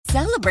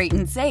Celebrate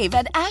and save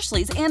at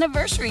Ashley's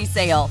Anniversary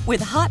Sale.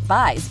 With Hot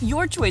Buys,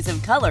 your choice of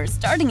colors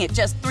starting at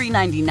just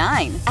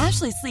 $3.99.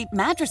 Ashley Sleep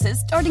mattresses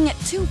starting at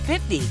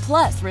 $2.50.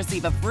 Plus,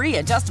 receive a free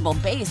adjustable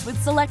base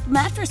with select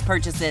mattress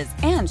purchases.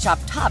 And shop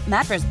top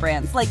mattress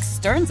brands like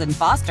Stearns &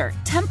 Foster,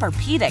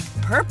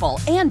 Tempur-Pedic, Purple,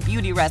 and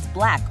Beautyrest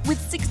Black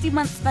with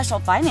 60-month special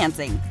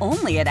financing.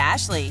 Only at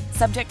Ashley.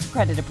 Subject to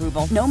credit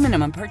approval. No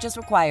minimum purchase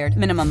required.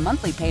 Minimum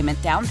monthly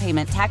payment, down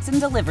payment, tax, and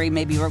delivery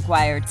may be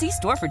required. See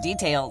store for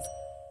details.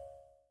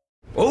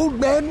 Old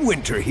Man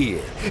Winter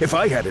here. If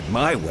I had it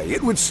my way,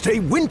 it would stay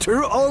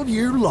winter all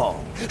year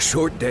long.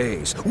 Short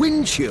days,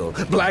 wind chill,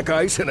 black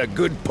ice, and a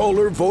good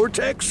polar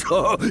vortex.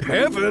 Oh,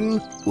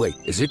 heaven. Wait,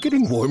 is it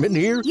getting warm in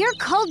here? Your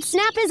cold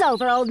snap is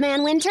over, Old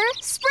Man Winter.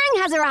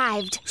 Spring has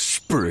arrived.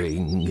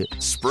 Spring.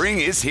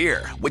 Spring is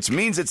here, which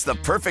means it's the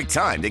perfect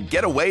time to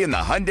get away in the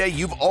Hyundai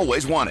you've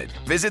always wanted.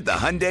 Visit the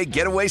Hyundai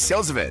Getaway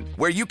Sales Event,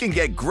 where you can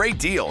get great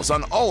deals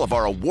on all of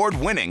our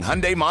award-winning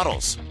Hyundai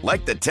models,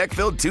 like the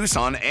tech-filled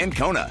Tucson and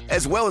Kona,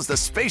 as well as the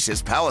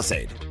spacious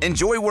Palisade.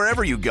 Enjoy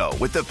wherever you go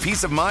with the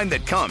peace of mind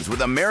that comes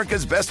with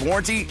America's best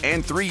warranty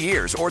and 3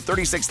 years or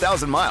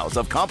 36,000 miles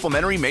of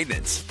complimentary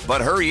maintenance.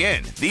 But hurry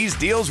in, these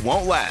deals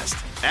won't last.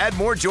 Add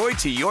more joy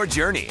to your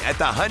journey at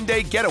the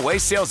Hyundai Getaway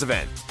Sales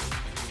Event.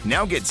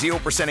 Now get 0%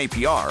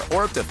 APR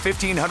or up to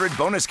 $1,500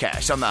 bonus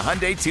cash on the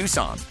Hyundai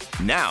Tucson.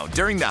 Now,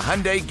 during the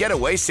Hyundai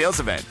Getaway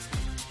Sales Event.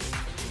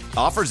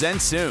 Offers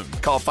end soon.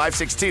 Call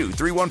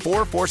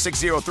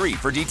 562-314-4603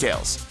 for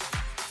details.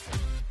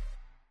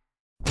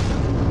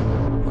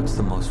 What's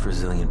the most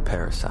resilient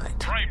parasite?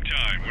 Prime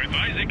Time with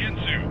Isaac and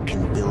Sue.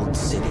 Can build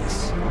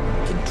cities,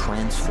 can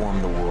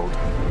transform the world,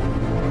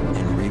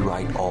 and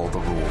rewrite all the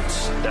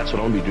rules. That's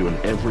what I'll be doing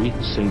every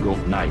single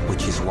night.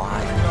 Which is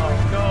why...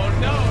 No!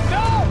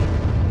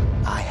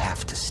 I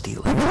have to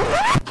steal it.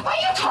 What are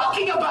you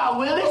talking about,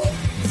 Willis?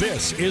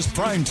 This is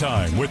Prime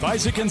Time with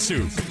Isaac and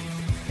Suk.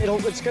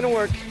 It's going to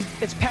work.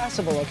 It's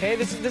passable, okay?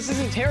 This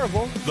isn't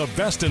terrible. The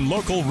best in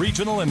local,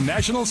 regional, and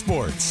national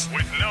sports.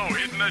 With no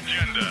hidden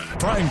agenda.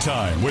 Prime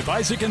Time with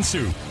Isaac and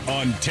Suk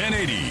on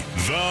 1080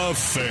 The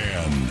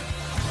Fan.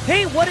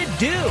 Hey, what'd it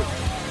do?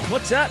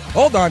 What's up?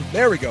 Hold on.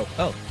 There we go.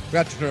 Oh.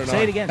 Forgot to turn it on.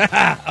 Say it again.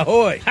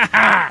 Ahoy.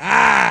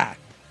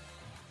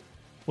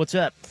 What's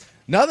up?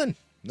 Nothing.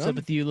 What's up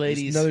with you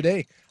ladies? Just another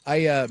day.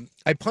 I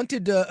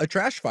punted a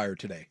trash fire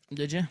today.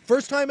 Did you?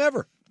 First time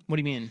ever. What do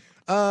you mean?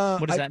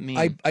 What does that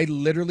mean? I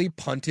literally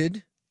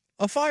punted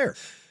a fire.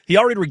 He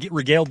already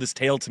regaled this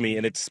tale to me,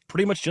 and it's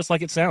pretty much just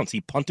like it sounds.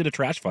 He punted a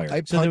trash fire.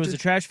 So there was a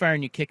trash fire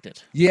and you kicked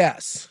it?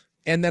 Yes.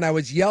 And then I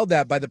was yelled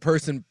at by the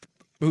person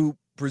who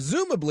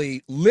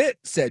presumably lit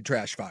said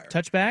trash fire.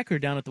 Touchback or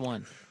down at the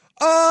one?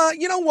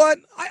 You know what?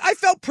 I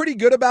felt pretty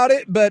good about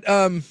it, but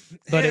it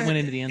went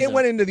into the end zone. It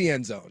went into the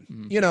end zone.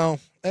 Mm-hmm. You know,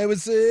 it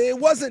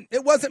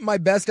wasn't my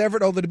best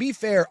effort, although to be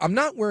fair, I'm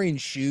not wearing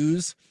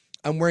shoes.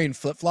 I'm wearing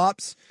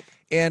flip-flops.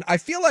 And I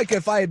feel like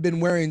if I had been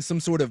wearing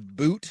some sort of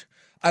boot,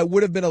 I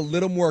would have been a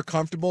little more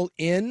comfortable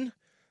in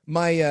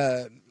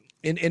my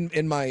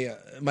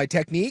my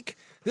technique.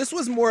 This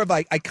was more of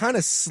I kind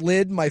of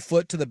slid my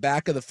foot to the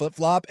back of the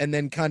flip-flop and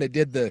then kind of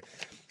did it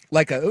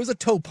was a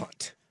toe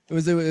punt. It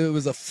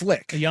was a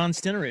flick. A Jan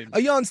Stenerud.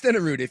 A Jan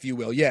Stenerud, if you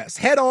will, yes.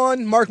 Head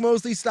on, Mark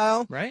Mosley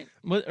style. Right?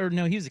 Or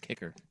no, he was a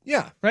kicker.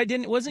 Yeah. Right?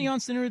 Wasn't Jan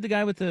Stenerud the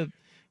guy with the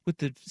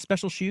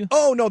special shoe?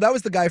 Oh, no, that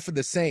was the guy for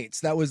the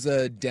Saints. That was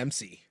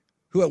Dempsey,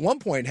 who at one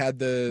point had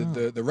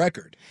the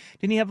record.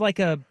 Didn't he have like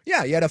a...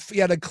 Yeah, he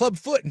had a club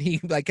foot, and he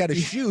had a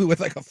shoe with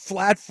like a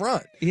flat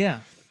front.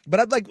 Yeah.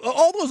 But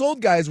all those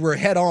old guys were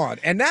head on,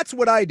 and that's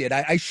what I did.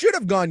 I should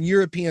have gone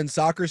European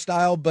soccer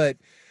style, but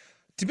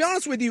to be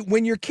honest with you,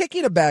 when you're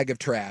kicking a bag of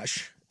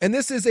trash, and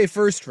this is a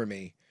first for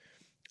me,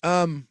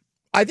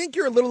 I think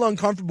you're a little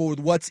uncomfortable with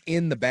what's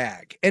in the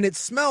bag, and it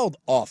smelled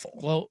awful.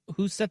 Well,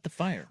 who set the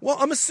fire? Well,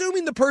 I'm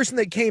assuming the person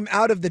that came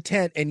out of the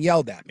tent and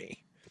yelled at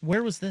me.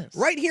 Where was this?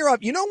 Right here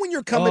up. You know when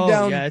you're coming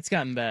down? Yeah, it's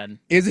gotten bad.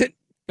 Is it?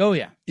 Oh,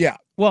 yeah. Yeah.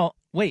 Well,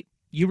 wait,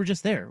 you were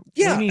just there.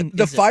 Yeah, what do you mean,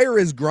 the fire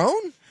is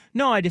grown?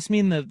 No, I just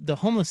mean the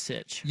homeless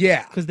sitch.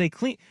 Yeah. Because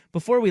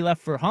before we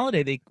left for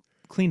holiday, they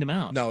cleaned them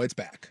out. No, it's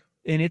back.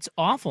 And it's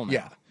awful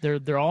now. Yeah.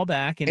 They're all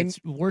back, and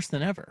it's worse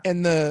than ever.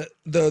 And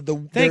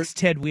Thanks,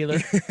 Ted Wheeler.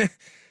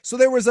 So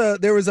there was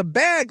a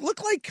bag,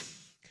 looked like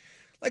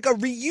a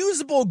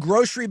reusable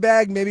grocery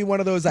bag, maybe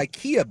one of those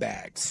IKEA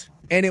bags.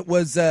 And it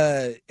was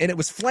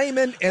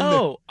flaming.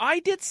 And I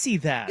did see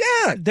that.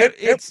 Yeah.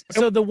 There's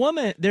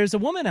a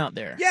woman out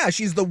there. Yeah,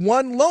 she's the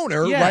one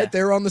loner right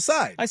there on the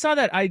side. I saw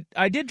that.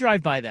 I did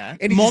drive by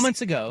that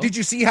moments ago. Did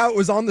you see how it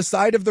was on the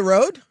side of the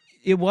road?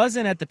 It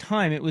wasn't at the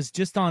time. It was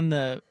just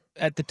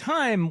at the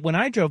time when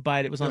I drove by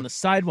it was on the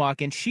sidewalk,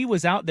 and she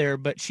was out there,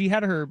 but she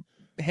had her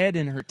head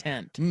in her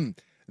tent.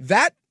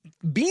 That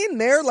being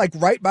there, like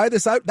right by the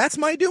side, that's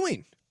my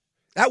doing.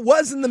 That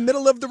was in the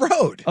middle of the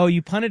road. Oh,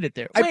 you punted it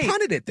there. I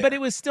punted it there. But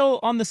it was still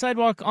on the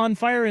sidewalk on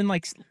fire and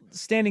like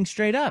standing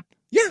straight up.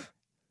 Yeah.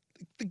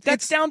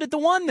 That's down at the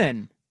one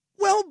then.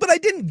 Well, but I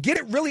didn't get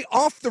it really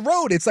off the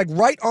road. It's like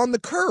right on the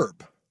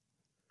curb.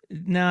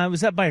 No, it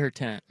was up by her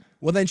tent.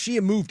 Well, then she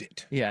moved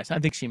it. Yes, I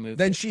think she moved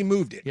Then it. she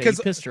moved it. Yeah, you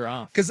pissed her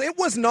off. Because it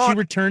was not... She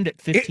returned it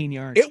 15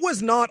 yards. It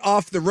was not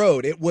off the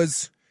road. It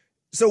was...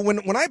 So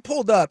when I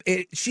pulled up,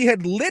 she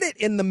had lit it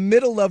in the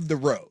middle of the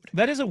road.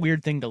 That is a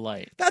weird thing to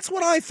light. That's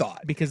what I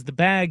thought. Because the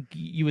bag,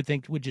 you would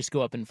think, would just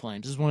go up in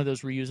flames. This is one of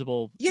those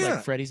reusable,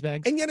 like Freddy's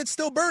bags. And yet it's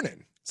still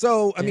burning.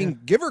 So, I mean,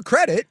 give her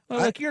credit.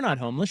 Well, look, you're not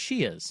homeless.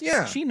 She is.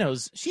 Yeah. She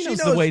knows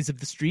the ways of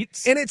the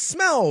streets. And it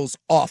smells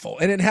awful.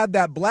 And it had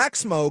that black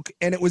smoke,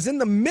 and it was in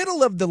the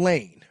middle of the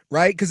lane,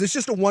 right? Because it's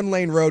just a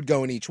one-lane road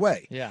going each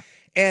way. Yeah.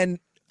 And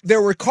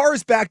there were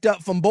cars backed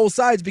up from both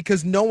sides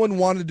because no one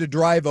wanted to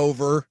drive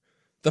over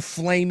the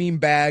flaming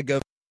bag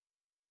of...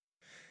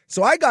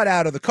 So I got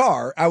out of the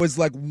car. I was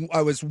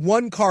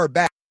one car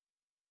back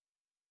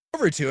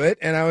over to it,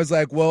 and I was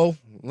like, well,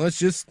 let's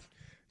just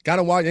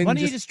kind of watch. Why don't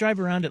you just drive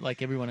around it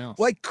like everyone else?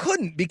 Well, I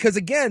couldn't because,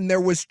 again, there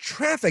was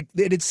traffic.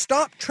 It had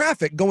stopped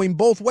traffic going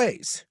both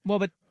ways. Well,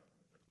 but...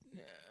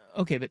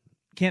 Okay, but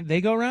can't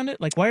they go around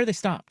it? Like, why are they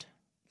stopped?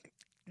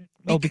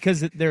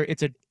 Because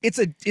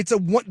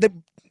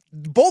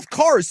both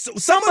cars...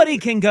 Somebody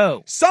can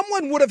go.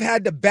 Someone would have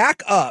had to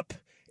back up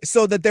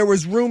so that there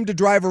was room to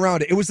drive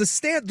around it. It was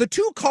the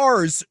two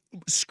cars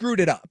screwed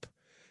it up.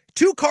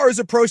 Two cars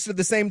approached at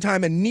the same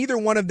time, and neither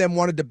one of them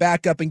wanted to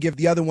back up and give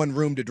the other one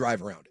room to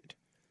drive around it.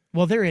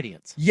 Well, they're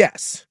idiots.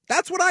 Yes,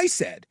 that's what I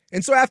said.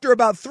 And so after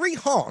about 3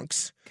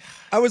 honks,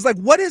 I was like,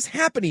 what is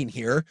happening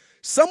here?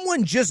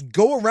 Someone just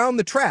go around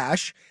the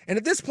trash. And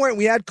at this point,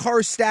 we had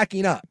cars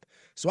stacking up.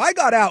 So I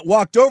got out,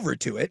 walked over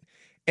to it,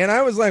 and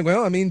I was like,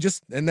 well, I mean,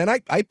 and then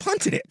I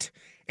punted it.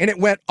 And it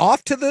went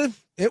off to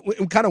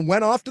it kind of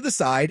went off to the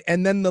side.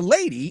 And then the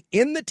lady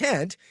in the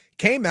tent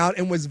came out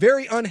and was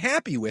very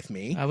unhappy with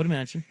me. I would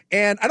imagine.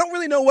 And I don't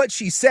really know what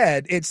she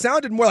said. It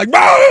sounded more like,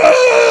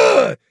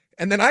 bah!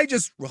 And then I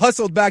just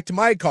hustled back to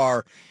my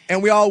car,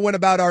 and we all went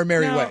about our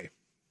merry way.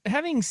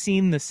 Having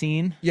seen the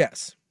scene,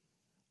 yes,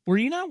 were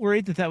you not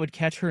worried that would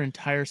catch her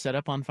entire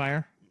setup on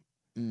fire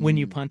when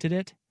you punted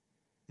it?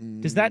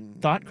 Does that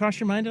thought cross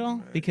your mind at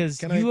all?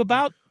 Because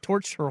about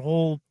torched her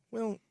whole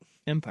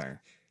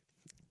empire.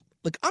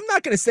 Look, I'm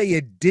not going to say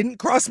it didn't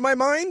cross my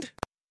mind.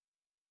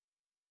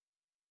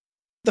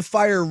 The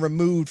fire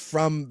removed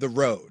from the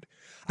road.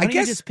 Why don't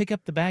you just pick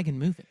up the bag and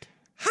move it?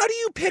 How do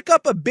you pick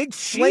up a big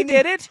flaming... She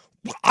did it?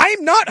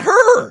 I'm not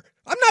her.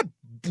 I'm not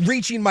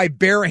reaching my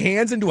bare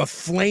hands into a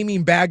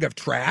flaming bag of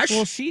trash.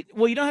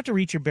 Well, you don't have to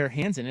reach your bare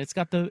hands in it. It's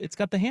got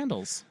the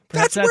handles.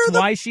 Perhaps that's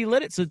why she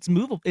lit it, so it's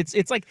movable.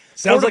 It's like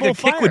sounds like a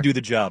fire. kick would do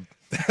the job.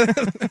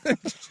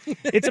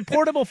 It's a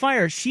portable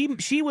fire.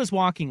 She was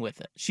walking with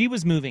it. She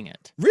was moving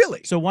it.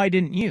 Really? So why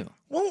didn't you?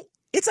 Well,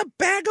 it's a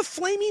bag of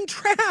flaming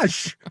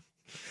trash.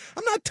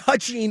 I'm not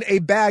touching a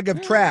bag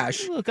of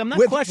trash. Look, I'm not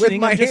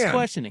questioning. I'm just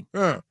questioning.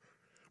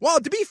 Well,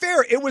 to be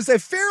fair, it was a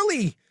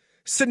fairly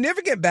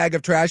significant bag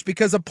of trash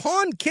because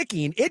upon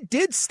kicking, it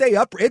did stay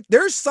up.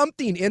 There's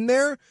something in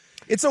there.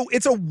 It's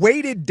a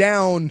weighted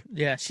down.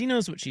 Yeah, she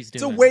knows what she's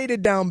doing. It's a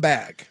weighted down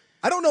bag.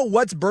 I don't know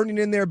what's burning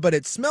in there, but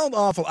it smelled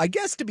awful. I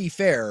guess to be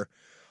fair,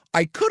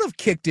 I could have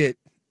kicked it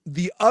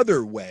the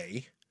other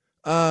way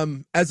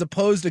as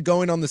opposed to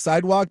going on the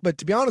sidewalk. But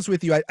to be honest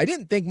with you, I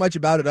didn't think much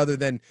about it other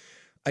than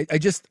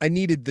I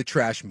needed the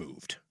trash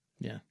moved.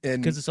 Yeah,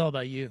 because it's all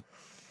about you.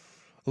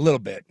 A little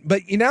bit.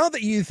 But now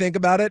that you think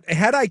about it,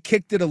 had I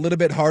kicked it a little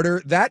bit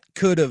harder, that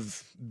could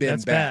have been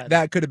bad.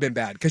 That could have been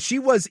bad. Because she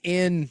was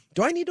in...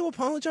 Do I need to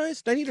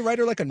apologize? Do I need to write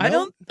her like a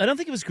note? I don't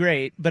think it was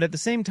great, but at the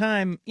same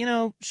time,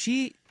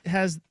 she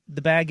has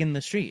the bag in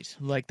the street.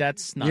 Like,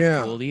 that's not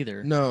cool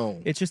either.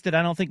 No. It's just that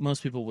I don't think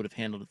most people would have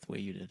handled it the way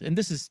you did. And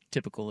this is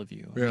typical of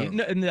you. Yeah.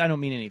 And I don't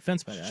mean any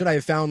offense by that. Should I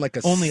have found like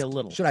only a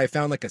little. Should I have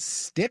found like a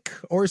stick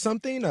or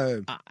something?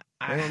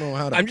 I don't know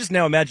how to... I'm just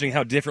now imagining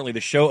how differently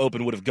the show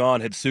open would have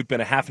gone had Suk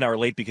been a half an hour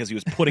late because he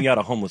was putting out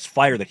a homeless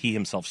fire that he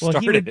himself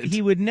started.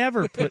 He would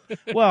never put...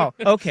 Well,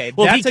 okay,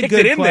 well, that's he a kicked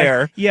good it in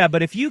there. Yeah,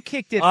 but if you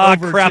kicked it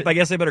over... crap, I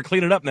guess I better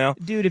clean it up now.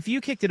 Dude, if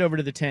you kicked it over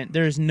to the tent,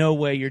 there's no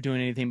way you're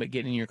doing anything but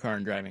getting in your car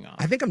and driving off.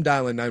 I think I'm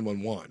dialing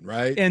 911,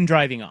 right? And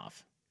driving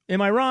off.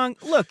 Am I wrong?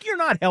 Look, you're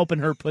not helping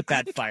her put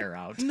that fire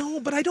out. No,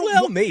 but I don't...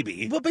 Well,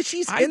 maybe. Well, but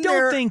she's in there.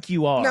 I don't think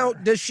you are. Now,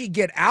 does she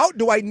get out?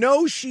 Do I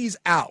know she's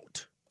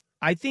out?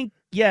 I think...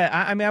 Yeah,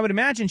 I mean, I would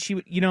imagine she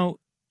would,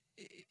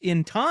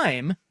 in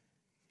time,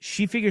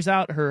 she figures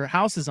out her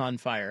house is on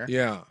fire.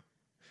 Yeah.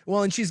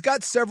 Well, and she's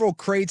got several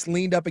crates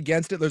leaned up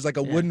against it. There's like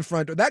a wooden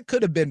front door. That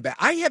could have been bad.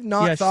 I have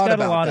not thought about that. She's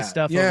got a lot of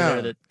stuff over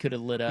there that could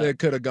have lit up. That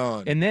could have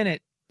gone. And then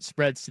it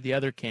spreads to the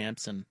other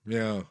camps, and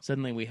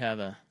suddenly we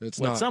have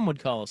what some would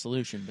call a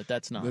solution, but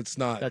that's not.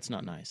 That's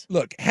not nice.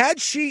 Look,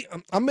 had she,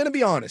 I'm going to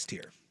be honest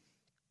here.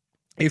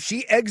 If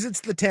she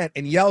exits the tent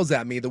and yells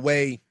at me the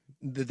way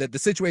the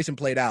situation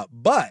played out,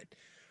 but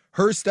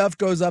her stuff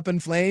goes up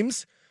in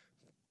flames,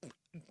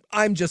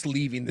 I'm just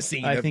leaving the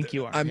scene. I think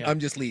you are. I'm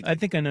just leaving. I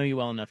think I know you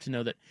well enough to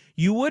know that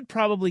you would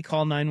probably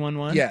call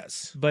 911.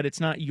 Yes. But it's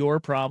not your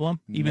problem,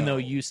 even though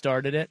you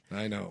started it.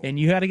 I know. And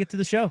you had to get to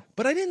the show.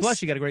 But I didn't.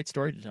 Plus, you got a great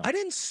story to tell. I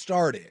didn't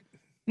start it.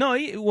 No,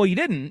 well, you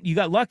didn't. You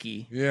got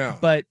lucky. Yeah.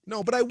 But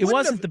no, but it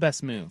wasn't the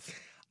best move.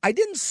 I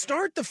didn't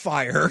start the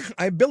fire.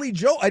 I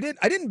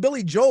didn't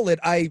Billy Joel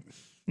it.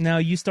 No,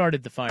 you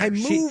started the fire. I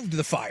moved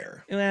the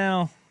fire.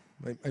 Well,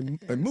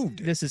 I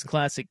moved it. This is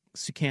classic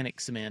Sukanic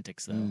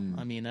semantics, though.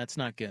 I mean, that's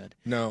not good.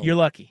 No. You're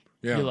lucky.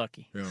 Yeah. You're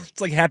lucky. Yeah. It's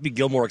like Happy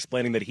Gilmore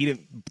explaining that he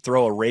didn't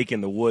throw a rake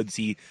in the woods.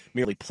 He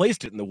merely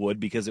placed it in the wood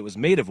because it was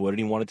made of wood and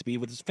he wanted to be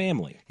with his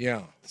family.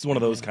 Yeah. It's one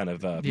of those kind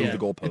of move the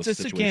goalpost It's a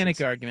situations.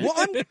 Sukanic argument.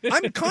 Well,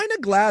 I'm kind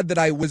of glad that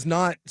I was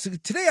not. So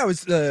today I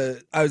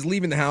was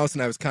leaving the house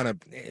and I was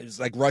it was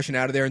like rushing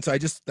out of there, and so I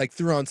just like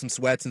threw on some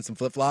sweats and some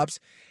flip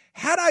flops.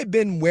 Had I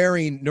been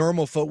wearing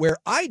normal footwear,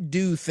 I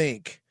do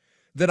think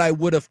that I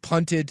would have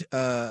punted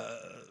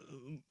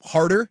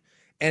harder,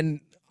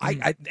 and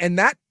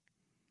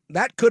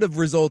that could have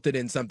resulted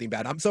in something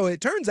bad. So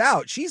it turns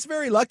out she's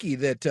very lucky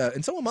that,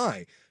 and so am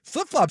I.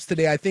 Flip flops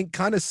today, I think,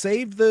 kind of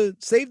saved the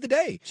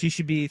day. She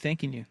should be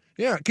thanking you.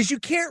 Yeah, because you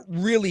can't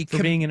really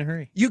for being in a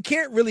hurry. You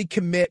can't really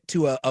commit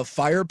to a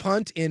fire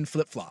punt in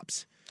flip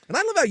flops. And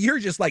I love how you're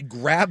just like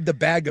grab the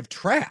bag of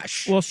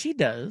trash. Well, she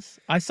does.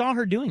 I saw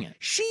her doing it.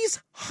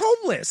 She's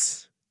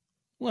homeless.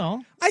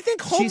 Well, I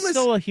think homeless. She's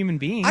still a human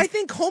being. I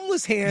think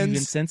homeless hands. You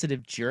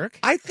insensitive jerk.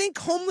 I think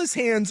homeless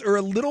hands are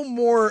a little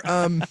more.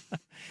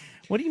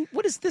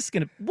 What is this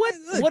gonna?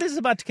 What is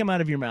about to come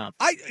out of your mouth?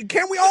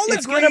 Can we all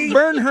It's agree? gonna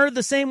burn her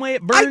the same way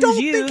it burns you. I don't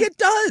think it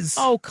does.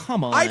 Oh,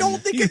 come on. I don't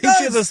think You it think does.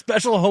 she has a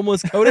special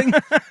homeless coating?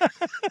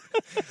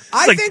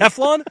 I like think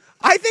Teflon?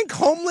 I think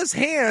homeless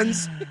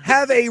hands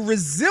have a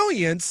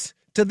resilience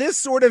to this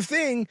sort of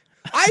thing.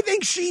 I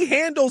think she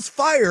handles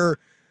fire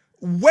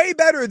way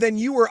better than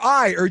you or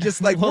I are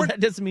just like. Well, that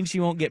doesn't mean she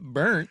won't get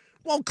burnt.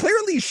 Well,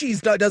 clearly she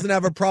doesn't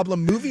have a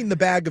problem moving the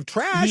bag of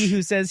trash. He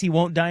who says he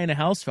won't die in a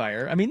house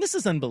fire. I mean, this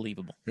is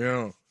unbelievable.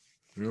 Yeah.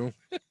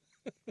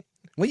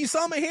 Well, you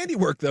saw my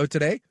handiwork, though,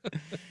 today.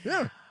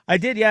 Yeah. I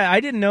did, yeah. I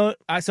didn't know.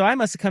 So I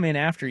must have come in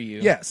after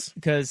you. Yes.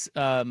 Because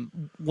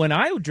when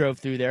I drove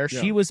through there,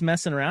 she was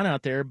messing around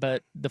out there,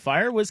 but the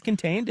fire was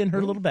contained in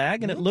her little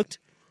bag, and it looked,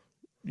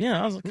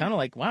 I was kind of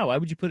like, wow, why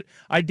would you put it?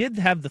 I did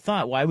have the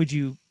thought, why would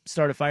you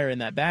start a fire in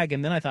that bag?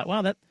 And then I thought,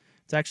 wow,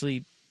 it's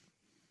actually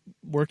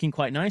working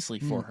quite nicely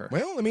for her.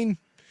 Well, I mean...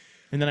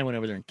 And then I went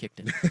over there and kicked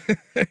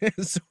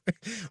it. So,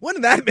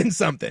 wouldn't that have been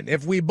something?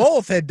 If we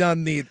both had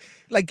done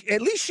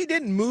at least she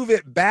didn't move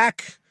it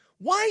back.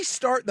 Why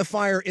start the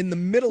fire in the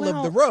middle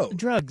of the road?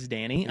 Drugs,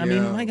 Danny. I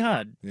mean, my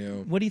God. Yeah.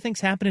 What do you think's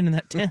happening in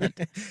that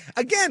tent?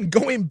 Again,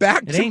 going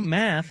back it ain't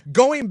math.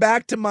 Going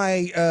back to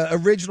my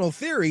original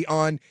theory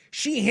on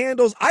she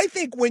handles, I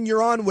think when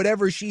you're on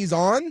whatever she's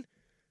on,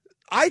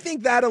 I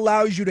think that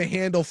allows you to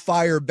handle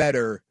fire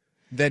better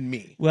than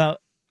me. Well,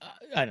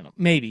 I don't know,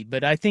 maybe,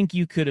 but I think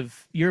you could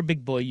have. You're a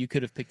big boy. You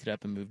could have picked it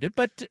up and moved it.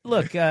 But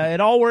look, it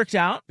all worked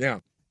out. Yeah,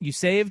 you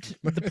saved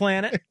the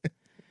planet.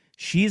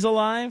 She's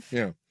alive.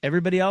 Yeah,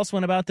 everybody else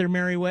went about their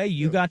merry way.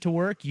 You got to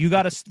work. You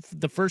got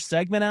the first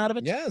segment out of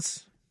it.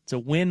 Yes, it's a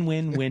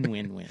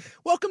win-win-win-win-win.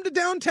 Welcome to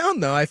downtown,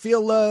 though. I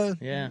feel.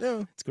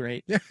 It's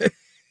great.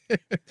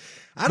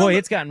 Boy,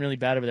 it's gotten really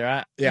bad over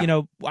there.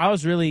 I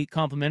was really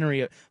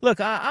complimentary. Look,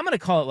 I'm going to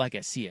call it like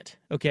I see it.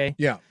 Okay.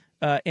 Yeah.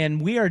 And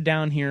we are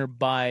down here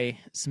by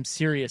some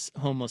serious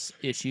homeless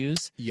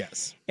issues.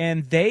 Yes.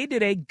 And they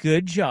did a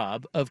good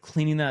job of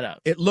cleaning that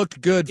up. It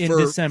looked good in for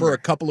December. For a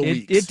couple of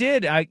weeks. It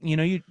did.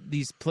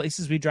 These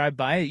places we drive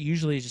by, it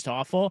usually is just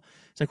awful.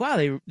 It's like,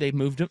 wow, they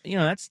moved them.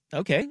 That's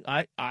okay.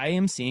 I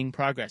am seeing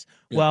progress.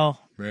 Yeah.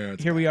 Well,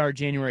 here we are,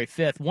 January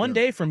 5th, one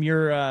day from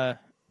your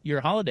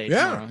holiday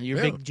tomorrow.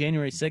 Your big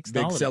January 6th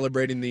big holiday.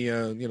 Celebrating the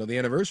the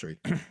anniversary.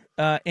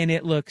 And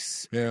it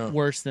looks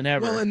worse than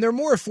ever. Well, and they're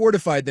more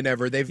fortified than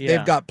ever.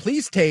 They've got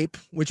police tape,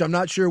 which I'm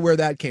not sure where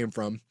that came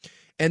from.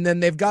 And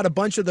then they've got a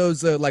bunch of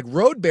those like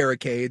road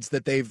barricades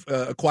that they've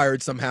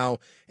acquired somehow.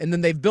 And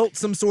then they've built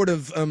some sort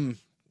of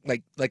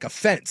like a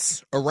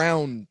fence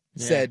around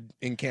said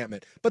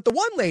encampment. But the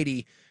one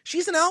lady,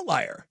 she's an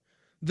outlier.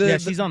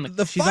 She's on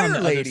the fire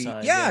lady.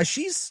 Other side, yeah,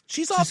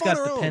 she's off on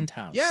her own.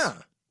 Penthouse. Yeah,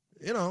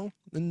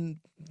 and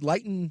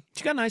lighting.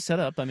 She got a nice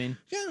setup. I mean,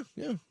 yeah.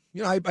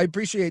 I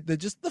appreciate that.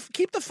 Just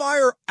keep the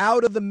fire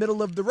out of the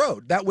middle of the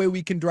road. That way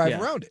we can drive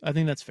around it. I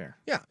think that's fair.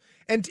 Yeah,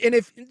 and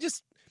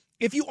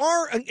if you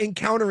are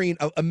encountering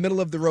a middle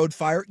of the road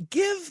fire,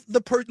 give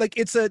the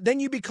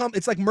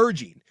it's like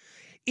merging.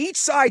 Each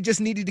side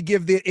just needed to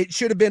give it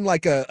should have been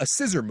like a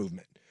scissor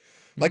movement,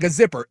 like a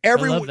zipper.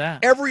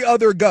 Every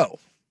other go.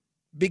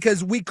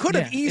 Because we could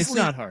have easily, it's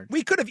not hard.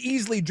 We could have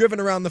easily driven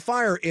around the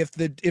fire if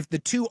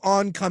the two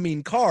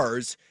oncoming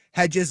cars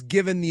had just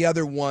given the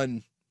other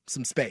one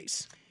some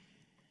space.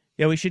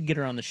 Yeah, we should get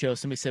her on the show.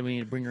 Somebody said we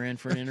need to bring her in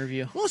for an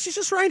interview. Well, she's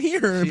just right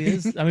here. She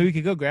is. I mean, we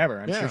could go grab her.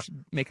 I'm sure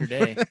she'd make her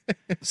day.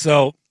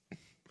 So,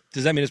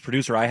 does that mean as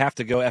producer I have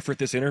to go effort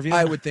this interview?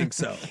 I would think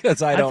so.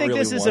 Because I think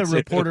this is a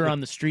reporter on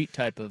the street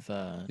type of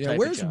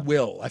where's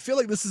Will? I feel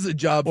like this is a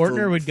job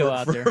Ortner would go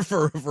out there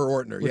for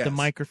Ortner. With the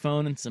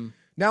microphone and some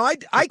now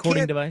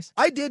recording device.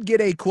 I did get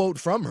a quote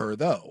from her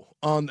though.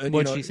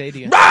 What'd she say to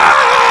you?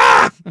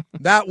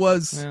 That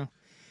was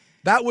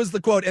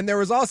the quote, and there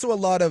was also a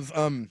lot of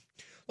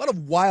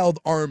wild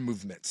arm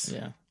movements.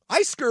 Yeah.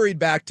 I scurried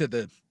back to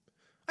the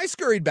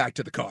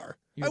car.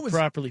 You were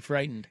properly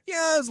frightened.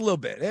 Yeah, it was a little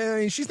bit. I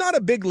mean, she's not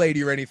a big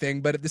lady or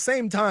anything, but at the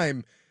same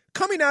time,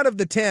 coming out of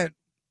the tent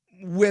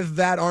with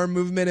that arm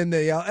movement and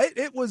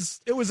it was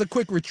a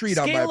quick retreat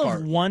on my part. Scale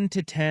of 1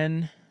 to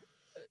 10,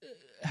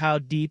 how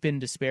deep in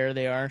despair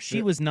they are.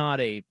 She was not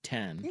a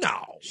 10.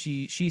 No.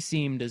 She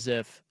seemed as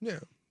if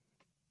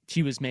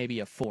she was maybe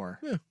a 4.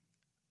 Yeah.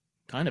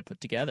 Kind of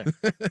put together.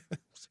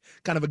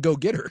 Kind of a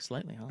go-getter.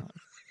 Slightly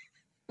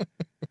hot.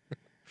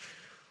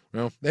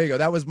 Well, there you go.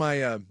 That was my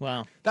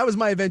That was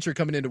my adventure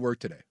coming into work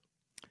today.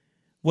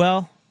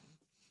 Well,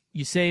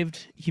 you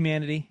saved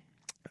humanity.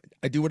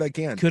 I do what I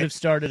can. Could have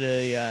started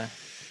a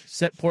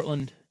set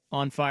Portland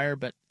on fire,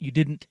 but you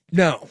didn't.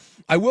 No.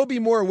 I will be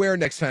more aware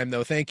next time,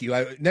 though. Thank you.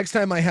 Next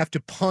time I have to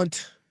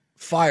punt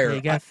fire, Yeah,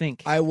 you gotta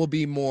think. I will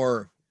be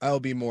more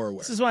aware.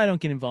 This is why I don't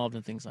get involved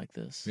in things like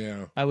this.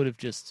 Yeah. I would have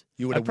just.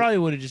 I probably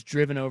would have just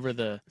driven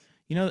over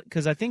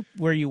because I think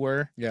where you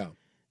were. Yeah.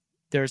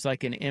 There's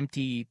like an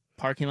empty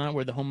parking lot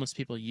where the homeless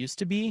people used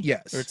to be.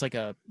 Yes. Or it's like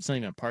it's not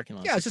even a parking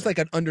lot. Yeah, it's just like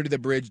an under the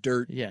bridge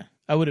dirt. Yeah.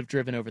 I would have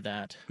driven over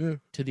that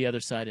to the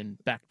other side and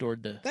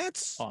backdoored the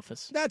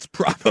office. That's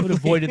probably. Would have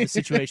avoided the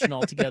situation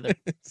altogether.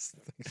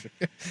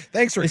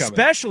 Thanks for coming.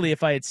 Especially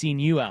if I had seen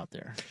you out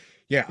there.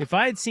 Yeah. If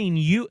I had seen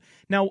you.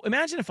 Now,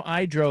 imagine if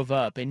I drove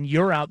up and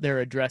you're out there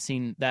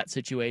addressing that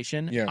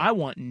situation. Yeah. I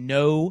want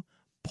no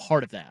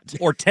part of that.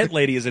 Or Tent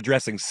Lady is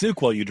addressing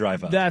Souk while you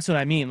drive up. That's what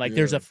I mean. Like,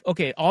 there's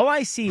all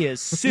I see is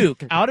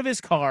Souk out of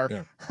his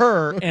car,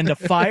 her, and a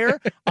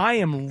fire. I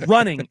am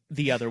running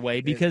the other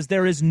way because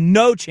there is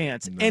no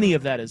chance any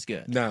of that is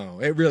good. No,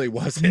 it really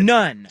wasn't.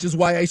 None. Which is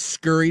why I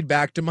scurried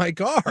back to my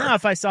car. Now,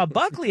 if I saw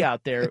Buckley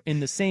out there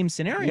in the same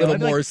scenario, a little I'd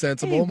be more like,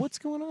 sensible. Hey, what's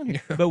going on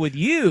here? But with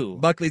you,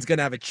 Buckley's going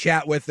to have a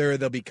chat with her.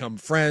 They'll become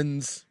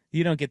friends.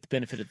 You don't get the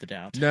benefit of the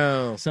doubt.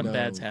 No. Something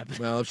bad's happened.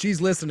 Well, if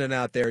she's listening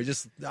out there,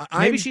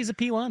 maybe she's a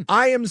P1.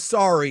 I am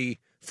sorry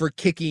for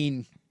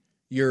kicking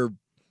your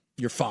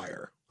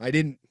fire. I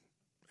didn't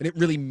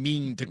really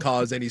mean to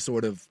cause any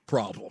sort of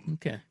problem.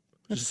 Okay.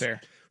 That's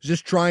fair.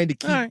 Just trying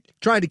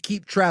to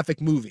keep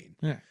traffic moving.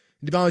 Yeah.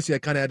 To be honest with you, I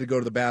kind of had to go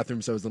to the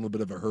bathroom, so I was in a little bit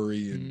of a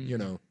hurry and,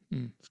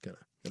 just kind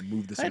of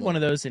move this I had along. one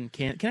of those in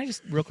Can I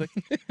just real quick?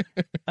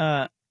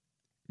 Do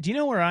you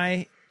know where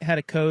I had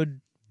a code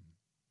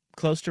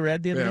close to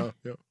red the other day?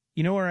 Yeah.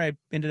 You know where I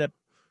ended up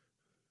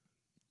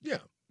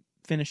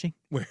finishing?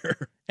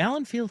 Where?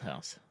 Allen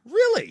Fieldhouse.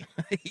 Really?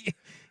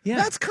 Yeah.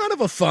 That's kind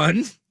of a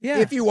fun. Yeah.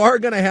 If you are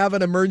going to have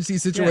an emergency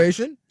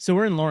situation. Yeah. So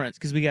we're in Lawrence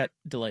because we got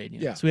delayed.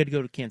 Yeah. So we had to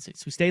go to Kansas City.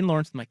 So we stayed in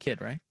Lawrence with my kid,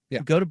 right? Yeah.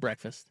 We go to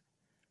breakfast,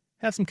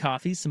 have some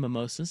coffees, some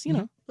mimosas. You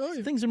know,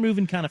 things are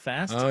moving kind of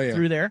fast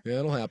through there. Yeah,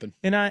 it'll happen.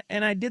 And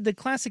I did the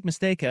classic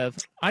mistake of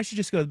I should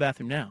just go to the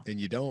bathroom now. And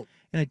you don't.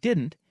 And I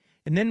didn't.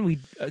 And then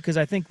because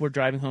I think we're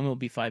driving home, it'll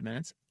be 5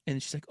 minutes.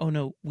 And she's like, oh,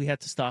 no, we have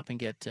to stop and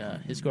get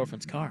his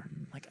girlfriend's car.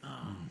 I'm like,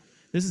 oh,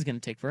 this is going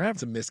to take forever.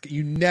 It's a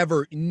You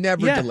never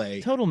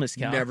delay. Total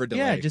miscount. Never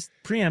delay. Yeah, just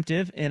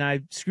preemptive. And I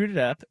screwed it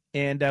up.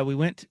 And we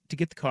went to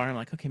get the car. I'm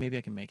like, okay, maybe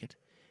I can make it.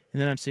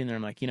 And then I'm sitting there.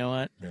 I'm like, you know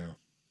what? No.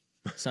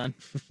 Son,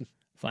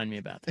 find me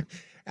a bathroom.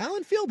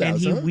 Allen Fieldhouse, and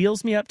he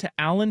wheels me up to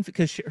Allen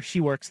because she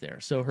works there.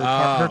 So her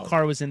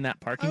car was in that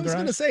parking garage.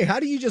 I was going to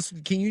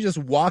say, can you just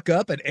walk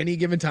up at any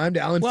given time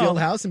to Allen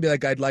Fieldhouse and be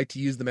like, I'd like to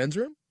use the men's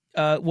room?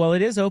 Well,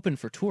 it is open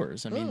for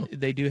tours. I mean,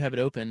 they do have it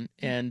open,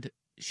 and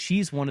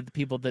she's one of the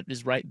people that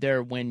is right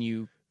there when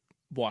you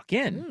walk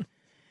in.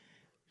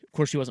 Of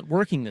course, she wasn't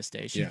working this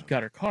day. She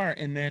got her car,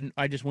 and then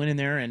I just went in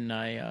there, and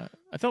I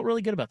felt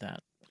really good about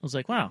that. I was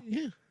like, wow.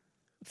 Yeah.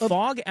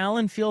 Fog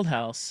Allen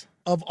Fieldhouse.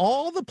 Of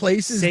all the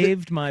places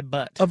saved my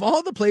butt. Of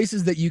all the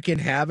places that you can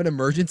have an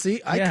emergency,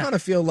 I kind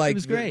of feel like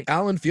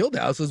Allen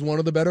Fieldhouse is one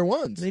of the better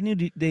ones. They need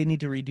to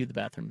redo the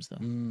bathrooms,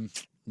 though.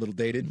 Little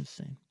dated.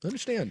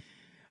 Understand.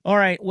 All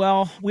right.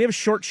 Well, we have a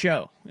short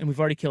show, and we've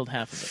already killed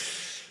half of it.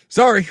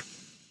 Sorry.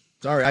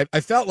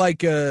 I felt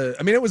like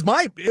it was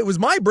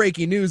my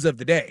breaking news of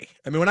the day.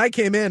 I mean, when I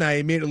came in, I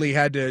immediately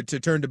had to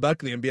turn to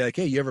Buckley and be like,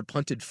 "Hey, you ever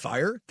punted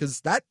fire?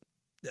 Because that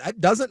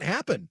doesn't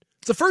happen.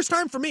 It's the first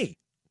time for me."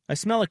 I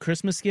smell a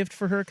Christmas gift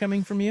for her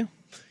coming from you.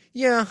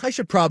 Yeah, I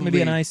should probably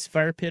maybe a nice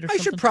fire pit or something.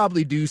 I should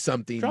probably do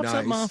something Drop nice.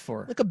 something off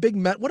for her. Like a big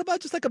what about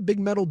just like a big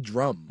metal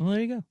drum? Well,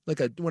 there you go.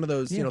 Like one of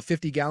those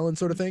 50-gallon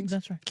sort of things.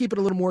 That's right. Keep it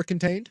a little more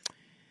contained.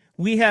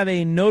 We have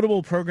a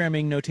notable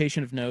programming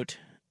notation of note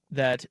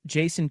that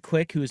Jason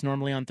Quick, who is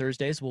normally on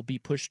Thursdays, will be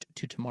pushed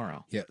to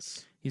tomorrow.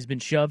 Yes, he's been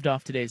shoved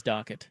off today's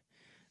docket,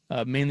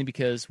 mainly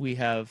because we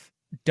have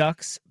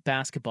Ducks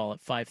basketball at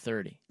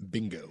 5:30.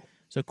 Bingo.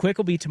 So Quick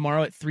will be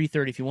tomorrow at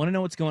 3:30. If you want to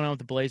know what's going on with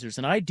the Blazers,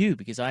 and I do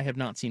because I have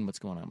not seen what's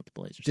going on with the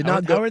Blazers.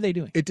 How are they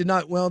doing? It did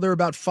not. Well, they're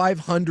about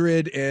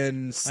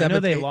 507. I know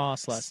they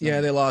lost last night.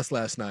 Yeah, they lost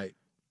last night.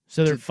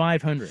 So they're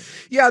 500.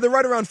 Yeah, they're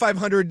right around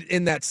 500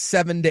 in that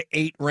 7 to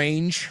 8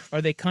 range.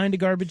 Are they kind of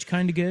garbage,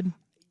 kind of good?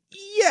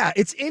 Yeah,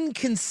 it's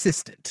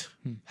inconsistent.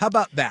 How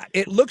about that?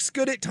 It looks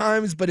good at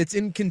times, but it's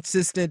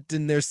inconsistent,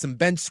 and there's some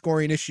bench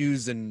scoring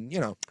issues, and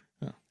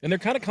And they're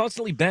kind of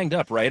constantly banged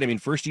up, right? I mean,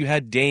 first you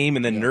had Dame,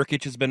 and then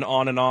Nurkic has been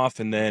on and off,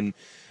 and then,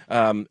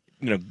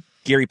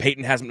 Gary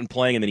Payton hasn't been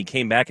playing, and then he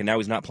came back, and now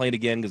he's not playing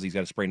again because he's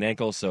got a sprained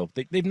ankle. So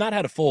they've not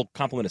had a full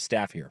complement of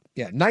staff here.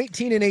 Yeah,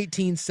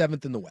 19-18,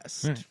 7th in the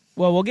West. Right.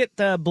 Well, we'll get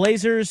the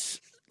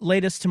Blazers'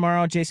 latest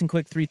tomorrow. Jason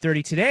Quick,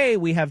 3:30. Today,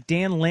 we have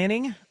Dan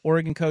Lanning,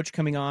 Oregon coach,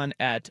 coming on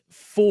at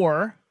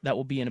 4. That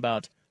will be in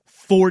about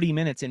 40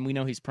 minutes, and we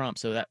know he's prompt,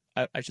 so that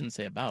I shouldn't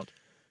say about.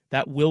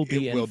 That will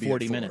be in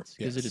 40 minutes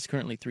because it is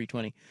currently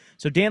 3:20.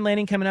 So Dan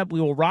Lanning coming up. We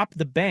will rob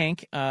the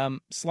bank.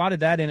 Slotted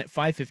that in at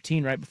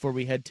 5:15 right before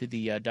we head to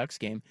the Ducks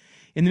game.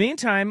 In the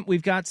meantime,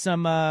 we've got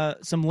some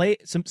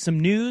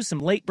news, some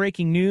late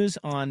breaking news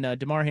on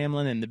Damar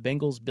Hamlin and the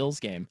Bengals-Bills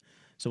game.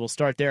 So we'll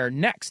start there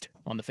next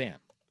on The Fan.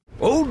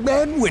 Old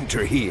Man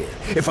Winter here.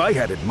 If I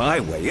had it my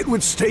way, it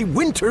would stay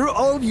winter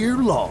all year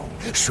long.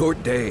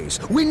 Short days,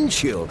 wind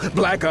chill,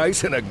 black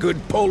ice, and a good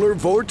polar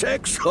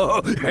vortex.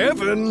 Oh,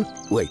 heaven.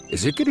 Wait,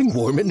 is it getting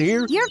warm in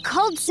here? Your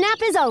cold snap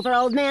is over,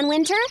 Old Man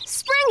Winter.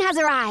 Spring has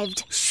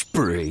arrived.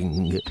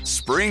 Spring.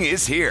 Spring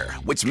is here,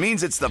 which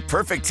means it's the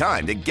perfect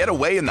time to get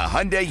away in the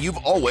Hyundai you've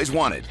always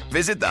wanted.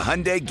 Visit the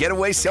Hyundai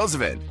Getaway Sales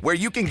Event, where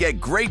you can get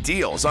great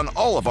deals on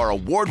all of our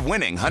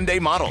award-winning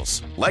Hyundai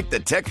models, like the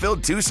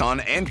tech-filled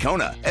Tucson and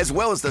Kona, as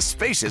well as the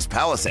spacious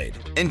Palisade.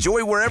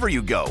 Enjoy wherever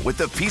you go with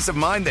the peace of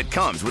mind that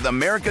comes with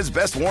America's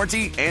best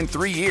warranty and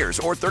 3 years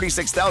or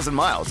 36,000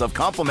 miles of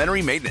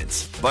complimentary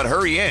maintenance. But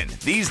hurry in,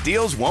 these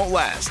deals won't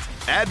last.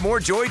 Add more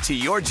joy to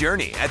your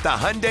journey at the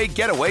Hyundai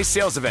Getaway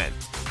Sales Event.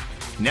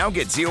 Now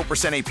get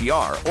 0%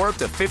 APR or up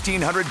to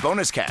 $1,500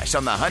 bonus cash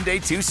on the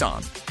Hyundai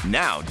Tucson.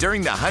 Now,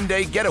 during the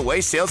Hyundai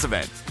Getaway Sales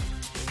Event.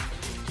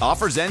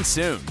 Offers end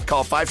soon.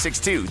 Call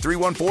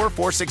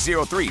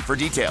 562-314-4603 for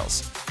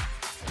details.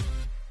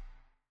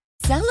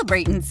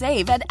 Celebrate and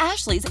save at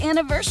Ashley's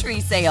Anniversary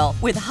Sale.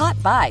 With Hot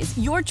Buys,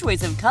 your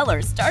choice of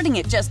colors starting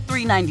at just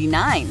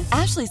 $3.99.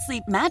 Ashley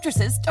Sleep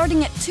mattresses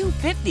starting at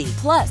 $2.50.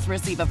 Plus,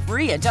 receive a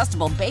free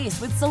adjustable base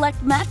with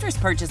select mattress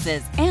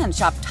purchases. And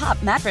shop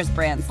top mattress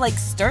brands like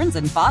Stearns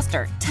 &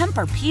 Foster,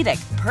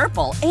 Tempur-Pedic,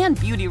 Purple, and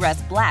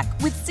Beautyrest Black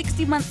with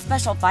 60-month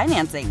special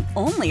financing.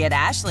 Only at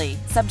Ashley.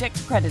 Subject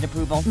to credit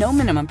approval. No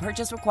minimum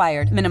purchase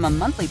required. Minimum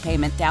monthly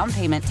payment, down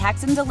payment,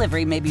 tax, and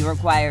delivery may be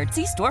required.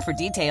 See store for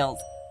details.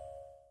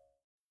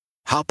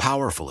 How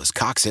powerful is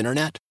Cox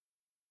Internet?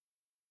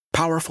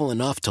 Powerful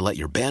enough to let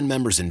your band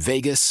members in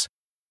Vegas,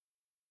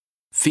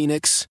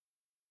 Phoenix,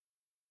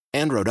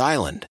 and Rhode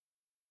Island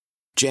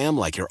jam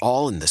like you're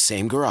all in the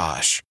same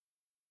garage.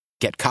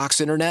 Get Cox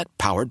Internet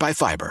powered by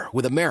fiber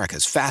with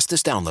America's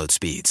fastest download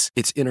speeds.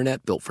 It's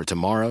internet built for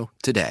tomorrow,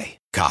 today.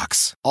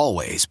 Cox,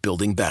 always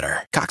building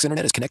better. Cox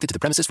Internet is connected to the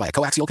premises via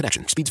coaxial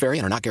connection. Speeds vary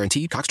and are not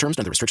guaranteed. Cox terms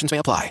and other restrictions may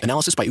apply.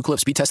 Analysis by Ookla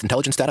Speed Test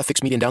Intelligence Data.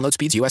 Fixed median download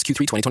speeds. US Q3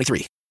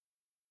 2023.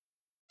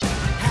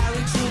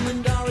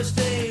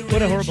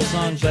 What a horrible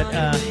song, but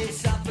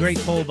great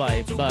poll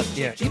by Buck.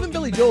 Yeah, even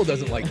Billy Joel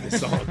doesn't like this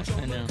song.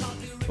 I know.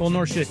 Well,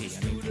 nor should he.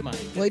 I mean, come on.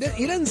 Well,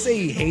 he doesn't say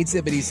he hates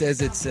it, but he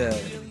says it's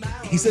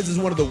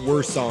one of the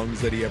worst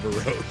songs that he ever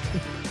wrote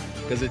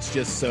because it's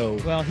just so.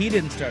 Well, he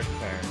didn't start the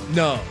fire.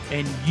 No,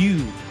 and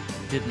you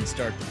didn't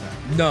start the fire.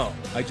 No,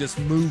 I just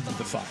moved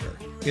the fire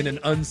in an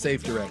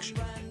unsafe direction.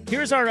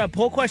 Here's our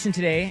poll question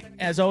today.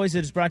 As always,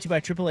 it is brought to you by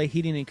AAA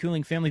Heating and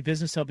Cooling, family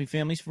business helping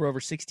families for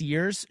over 60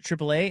 years.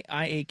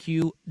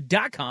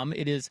 AAAIAQ.com.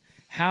 It is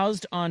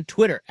housed on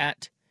Twitter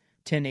at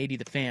 1080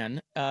 The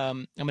Fan.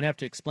 I'm going to have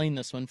to explain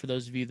this one for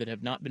those of you that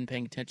have not been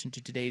paying attention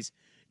to today's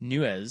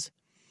news.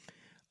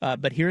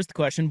 But here's the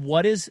question.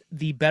 What is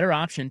the better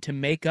option to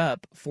make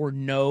up for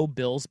no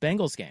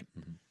Bills-Bengals game?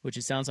 Mm-hmm. Which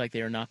it sounds like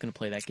they are not going to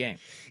play that game.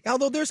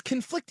 Although there's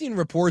conflicting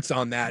reports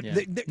on that.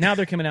 Yeah. Now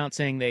they're coming out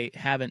saying they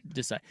haven't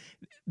decided.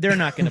 They're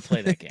not going to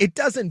play that game. It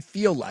doesn't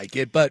feel like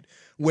it, but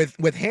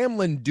with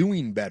Hamlin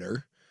doing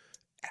better,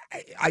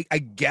 I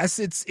guess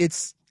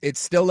it's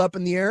still up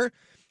in the air.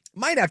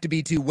 Might have to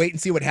be to wait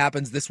and see what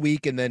happens this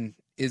week, and then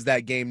is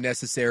that game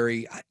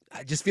necessary?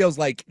 It just feels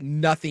like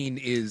nothing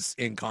is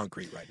in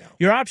concrete right now.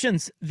 Your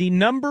options: the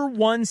number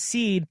 1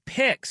 seed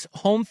picks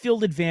home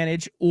field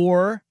advantage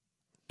or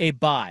a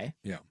bye.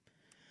 Yeah.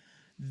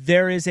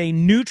 There is a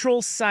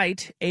neutral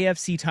site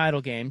AFC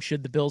title game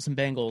should the Bills and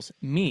Bengals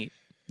meet.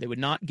 They would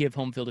not give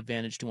home field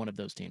advantage to one of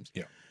those teams.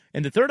 Yeah.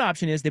 And the third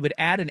option is they would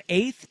add an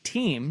 8th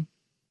team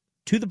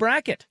to the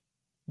bracket,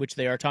 which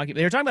they are talking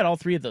about all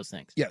three of those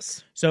things.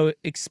 Yes. So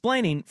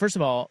explaining, first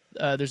of all,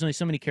 there's only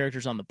so many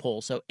characters on the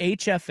poll. So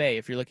HFA,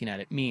 if you're looking at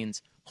it,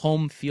 means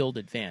home field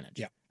advantage.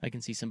 Yeah. I can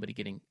see somebody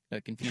getting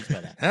confused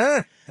by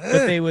that.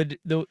 But they would,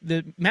 the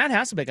Matt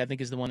Hasselbeck, I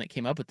think, is the one that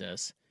came up with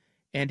this.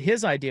 And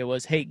his idea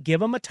was, hey, give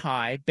them a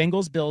tie.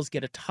 Bengals-Bills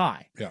get a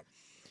tie. Yeah.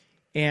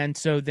 And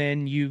so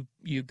then you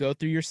go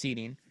through your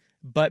seeding.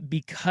 But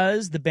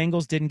because the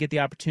Bengals didn't get the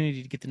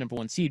opportunity to get the number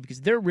 1 seed,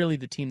 because they're really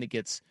the team that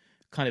gets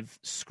kind of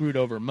screwed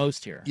over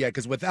most here. Yeah,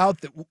 because without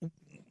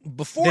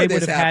before they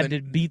this would have happened,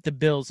 had to beat the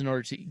Bills in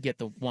order to get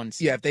the 1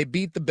 seed. Yeah, if they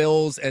beat the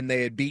Bills and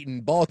they had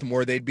beaten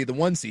Baltimore, they'd be the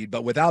 1 seed.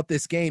 But without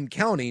this game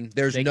counting,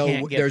 there's They no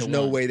can't get the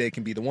no 1. way they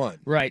can be the 1.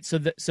 Right.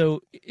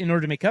 So in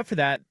order to make up for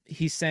that,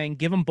 he's saying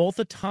give them both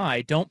a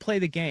tie, don't play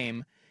the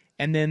game,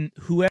 and then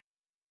whoever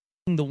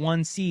the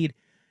 1 seed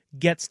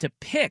gets to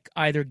pick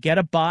either get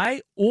a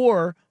bye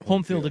or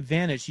home field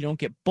advantage. You don't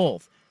get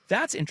both.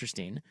 That's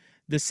interesting.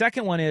 The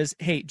second one is,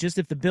 hey, just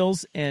if the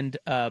Bills and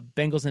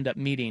Bengals end up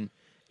meeting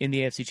in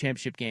the AFC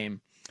Championship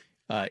game,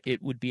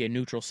 it would be a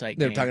neutral site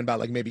game. They're talking about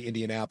like maybe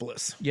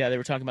Indianapolis. Yeah, they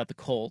were talking about the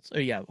Colts.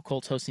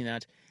 Colts hosting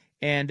that.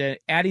 And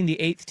adding the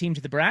 8th team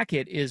to the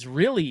bracket is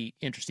really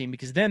interesting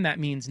because then that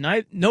means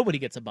nobody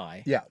gets a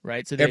bye. Yeah,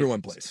 right. So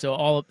everyone plays.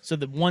 So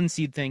the 1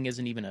 seed thing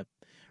isn't even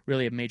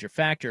really a major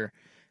factor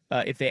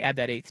if they add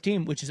that 8th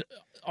team. Which is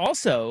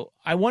also,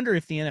 I wonder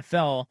if the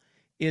NFL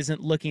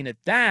isn't looking at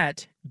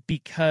that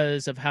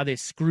because of how they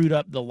screwed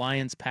up the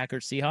Lions,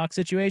 Packers, Seahawks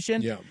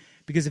situation. Yeah,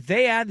 because if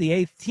they add the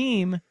 8th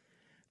team,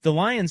 the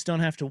Lions don't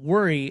have to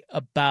worry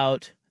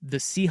about the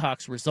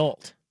Seahawks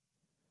result.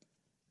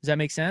 Does that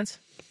make sense?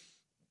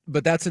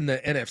 But that's in the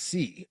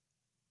NFC.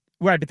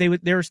 Right, but they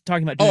were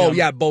talking about doing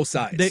it on, both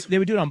sides. They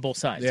would do it on both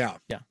sides. Yeah.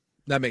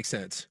 That makes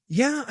sense.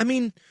 Yeah, I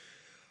mean,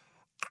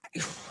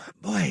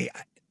 boy,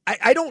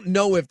 I don't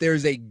know if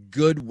there's a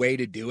good way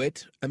to do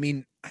it. I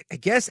mean, I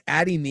guess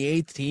adding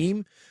the 8th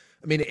team,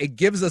 I mean, it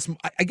gives us,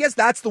 I guess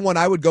that's the one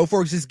I would go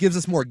for. It just gives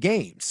us more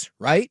games,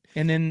 right?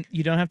 And then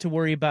you don't have to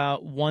worry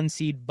about 1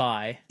 seed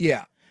bye.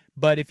 Yeah.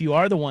 But if you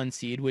are the 1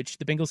 seed, which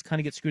the Bengals kind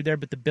of get screwed there,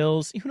 but the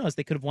Bills, who knows,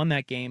 they could have won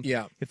that game.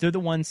 Yeah. If they're the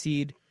 1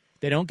 seed,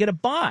 they don't get a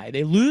bye.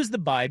 They lose the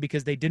bye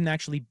because they didn't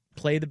actually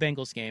play the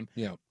Bengals game.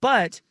 Yeah.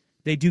 But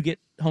they do get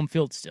home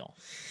field still.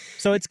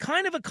 So it's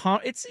kind of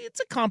it's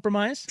a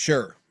compromise.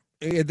 Sure.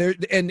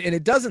 And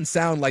it doesn't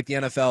sound like the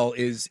NFL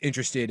is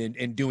interested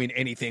in doing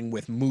anything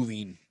with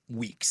moving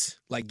weeks,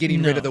 like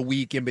getting rid of the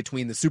week in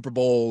between the Super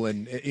Bowl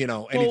and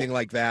anything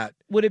like that.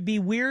 Would it be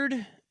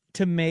weird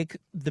to make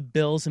the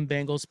Bills and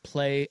Bengals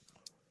play,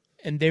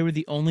 and they were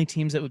the only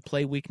teams that would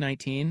play Week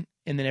 19,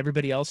 and then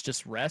everybody else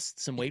just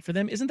rests and wait for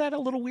them? Isn't that a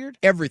little weird?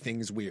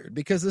 Everything's weird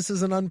because this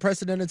is an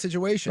unprecedented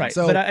situation. Right,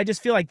 so, but I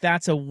just feel like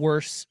that's a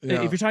worse.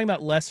 Yeah. If you're talking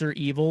about lesser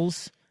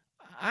evils,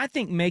 I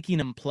think making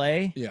them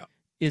play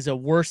is a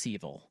worse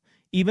evil,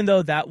 even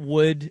though that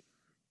would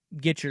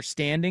get your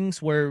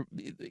standings where,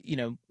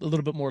 a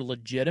little bit more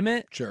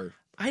legitimate. Sure.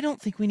 I don't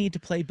think we need to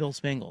play Bills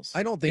Bengals.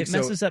 I don't think so.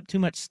 It messes up too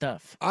much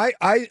stuff.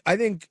 I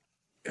think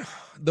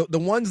the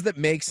ones that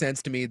make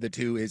sense to me, the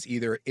two, is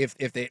either if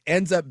it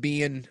ends up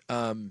being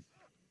a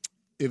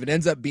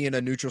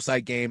neutral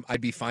site game,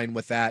 I'd be fine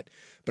with that.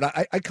 But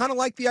I kind of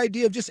like the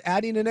idea of just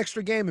adding an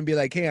extra game and be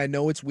like, hey, I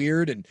know it's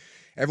weird and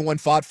everyone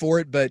fought for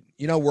it, but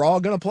we're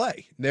all going to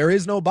play. There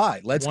is no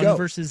bye. Let's go. 1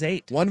 versus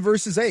 8. 1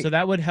 versus 8. So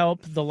that would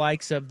help the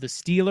likes of the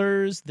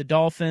Steelers, the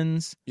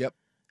Dolphins. Yep.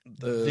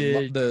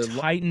 The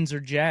Titans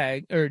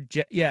or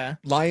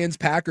Lions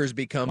Packers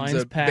becomes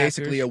Packers.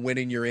 Basically a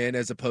winning you're in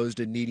as opposed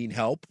to needing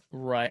help.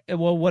 Right.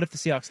 Well, what if the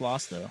Seahawks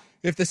lost though?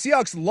 If the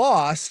Seahawks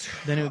lost,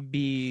 then it would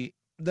be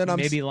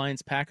maybe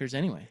Lions Packers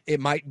anyway. It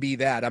might be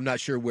that. I'm not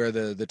sure where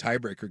the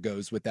tiebreaker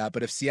goes with that.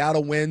 But if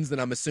Seattle wins, then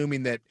I'm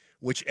assuming that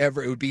it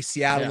would be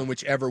Seattle and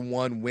whichever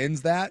one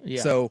wins that.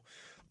 Yeah. So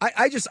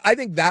I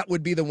think that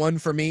would be the one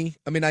for me.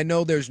 I mean, I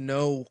know there's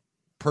no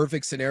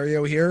perfect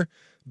scenario here,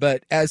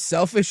 but as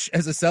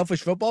a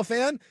selfish football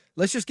fan,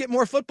 let's just get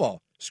more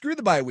football. Screw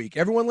the bye week.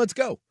 Everyone, let's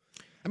go.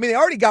 I mean, they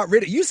already got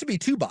rid of it. Used to be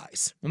 2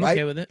 buys. I'm right?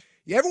 okay with it.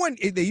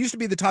 They used to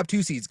be the top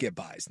 2 seeds get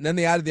buys, and then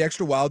they added the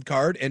extra wild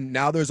card, and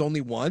now there's only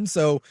 1.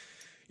 So,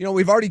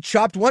 we've already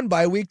chopped 1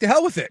 bye week. To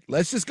hell with it.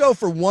 Let's just go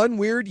for 1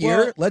 weird year.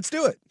 Well, let's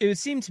do it. It would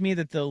seem to me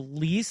that the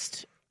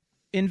least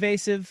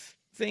invasive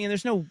thing, and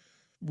there's no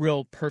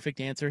real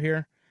perfect answer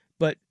here,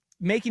 but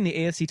making the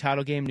AFC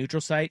title game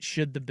neutral site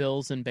should the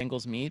Bills and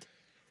Bengals meet,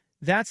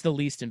 that's the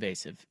least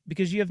invasive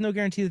because you have no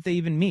guarantee that they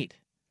even meet.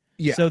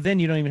 Yeah. So then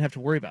you don't even have to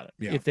worry about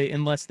it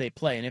unless they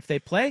play. And if they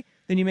play,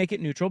 then you make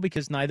it neutral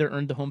because neither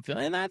earned the home field.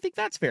 And I think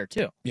that's fair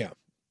too. Yeah.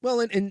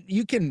 Well, and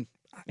you can.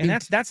 And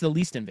that's the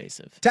least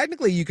invasive.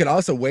 Technically, you could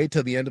also wait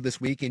till the end of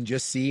this week and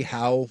just see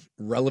how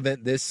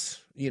relevant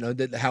this,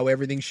 how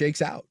everything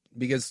shakes out.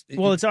 Because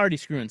it's already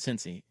screwing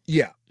Cincy.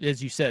 Yeah,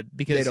 as you said,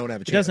 because they don't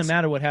have a chance. It doesn't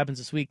matter what happens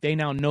this week; they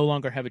now no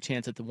longer have a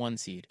chance at the 1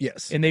 seed.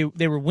 Yes, and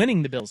they were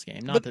winning the Bills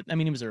game.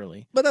 It was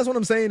early. But that's what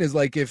I'm saying is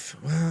like because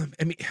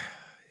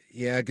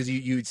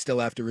you'd still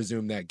have to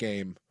resume that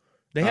game.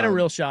 They had a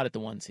real shot at the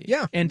 1 seed.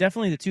 Yeah, and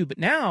definitely the 2. But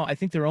now I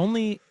think they're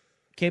only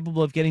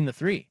capable of getting the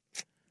 3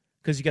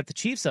 because you got the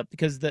Chiefs up.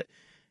 Because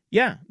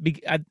I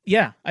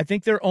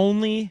think they're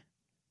only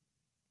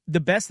the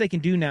best they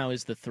can do now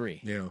is the 3.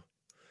 Yeah,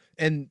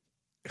 and.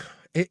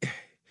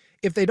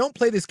 If they don't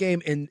play this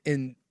game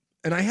and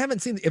I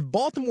haven't seen if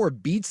Baltimore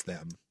beats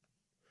them,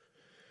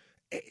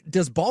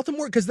 does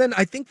Baltimore? Because then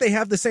I think they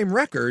have the same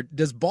record.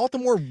 Does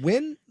Baltimore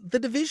win the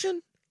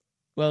division?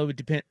 Well, it would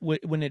depend.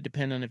 Wouldn't it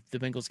depend on if the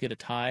Bengals get a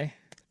tie?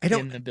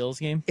 in the Bills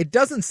game? It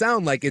doesn't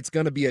sound like it's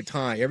going to be a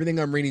tie. Everything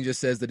I'm reading just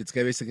says that it's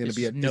basically going to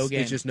be game.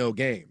 It's just no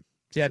game.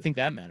 See, I think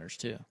that matters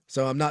too.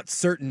 So I'm not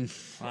certain.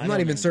 I'm not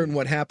even certain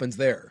what happens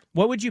there.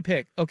 What would you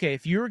pick? Okay,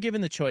 if you were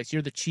given the choice,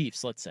 you're the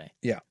Chiefs, let's say.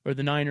 Yeah. Or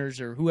the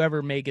Niners or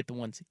whoever may get the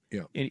one seed.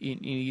 Yeah.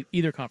 In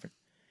either conference.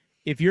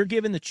 If you're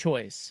given the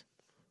choice,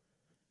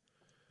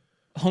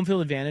 home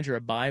field advantage or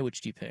a bye,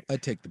 which do you pick?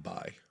 I'd take the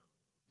bye.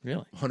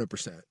 Really?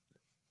 100%.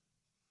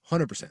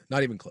 100%.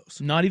 Not even close.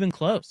 Not even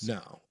close.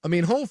 No. I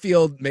mean, home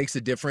field makes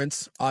a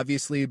difference,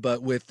 obviously,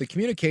 but with the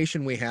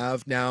communication we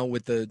have now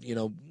with the,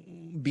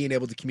 being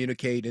able to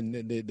communicate and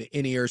the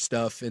in-ear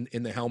stuff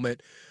in the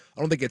helmet,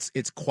 I don't think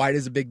it's quite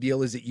as a big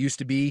deal as it used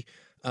to be.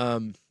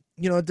 And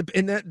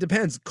that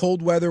depends.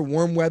 Cold weather,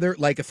 warm weather.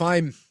 Like if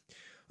I'm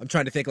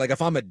trying to think, like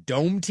if I'm a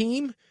dome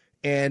team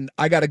and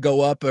I got to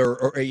go up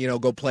or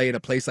go play in a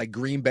place like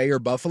Green Bay or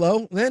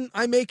Buffalo, then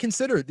I may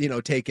consider,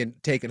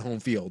 taking home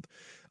field.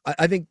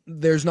 I think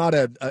there's not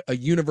a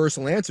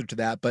universal answer to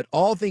that, but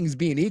all things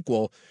being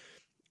equal,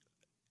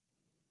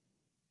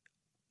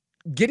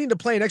 getting to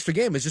play an extra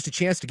game is just a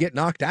chance to get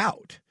knocked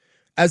out,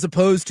 as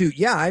opposed to,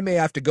 I may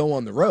have to go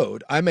on the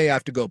road. I may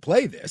have to go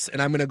play this,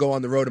 and I'm going to go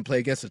on the road and play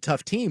against a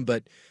tough team,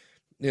 but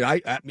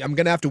I'm going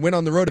to have to win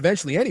on the road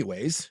eventually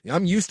anyways.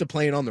 I'm used to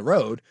playing on the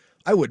road.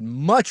 I would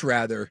much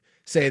rather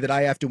say that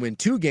I have to win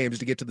 2 games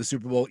to get to the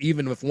Super Bowl,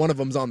 even if one of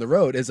them's on the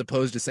road, as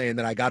opposed to saying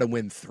that I got to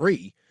win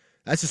 3.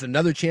 That's just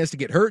another chance to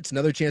get hurt. It's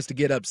another chance to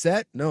get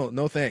upset. No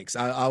thanks.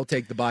 I'll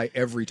take the bye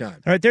every time.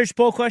 All right, there's your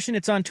poll question.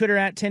 It's on Twitter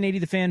at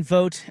 1080thefan.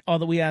 Vote. All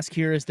that we ask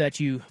here is that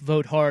you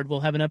vote hard. We'll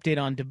have an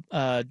update on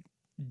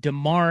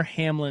Damar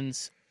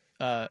Hamlin's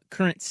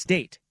current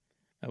state.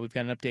 We've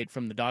got an update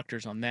from the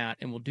doctors on that,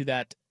 and we'll do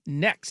that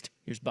next.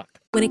 Here's Buck.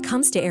 When it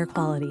comes to air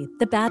quality,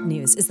 the bad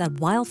news is that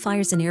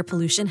wildfires and air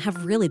pollution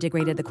have really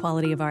degraded the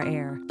quality of our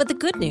air. But the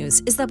good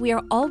news is that we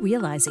are all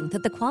realizing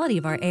that the quality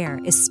of our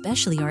air,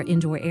 especially our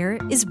indoor air,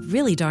 is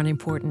really darn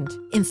important.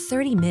 In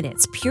 30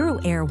 minutes, Puro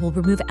Air will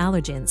remove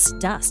allergens,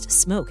 dust,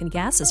 smoke, and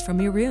gases from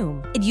your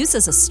room. It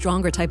uses a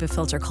stronger type of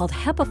filter called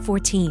HEPA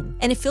 14,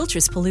 and it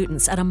filters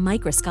pollutants at a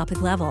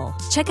microscopic level.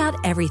 Check out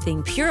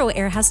everything Puro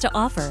Air has to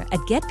offer at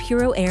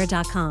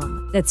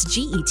getpuroair.com. That's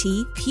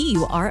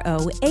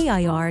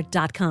GETPUROAIR.com.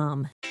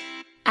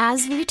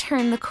 As we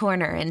turn the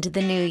corner into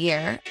the new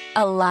year,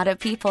 a lot of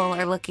people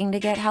are looking to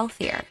get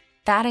healthier.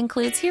 That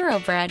includes Hero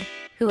Bread,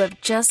 who have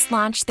just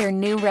launched their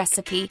new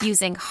recipe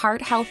using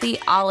heart-healthy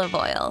olive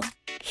oil.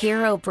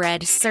 Hero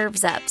Bread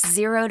serves up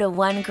 0 to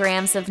 1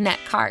 grams of net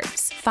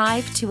carbs,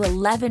 5 to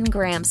 11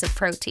 grams of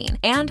protein,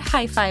 and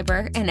high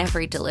fiber in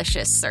every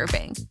delicious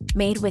serving.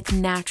 Made with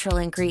natural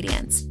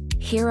ingredients,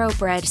 Hero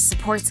Bread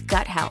supports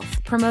gut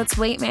health, promotes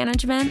weight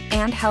management,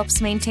 and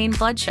helps maintain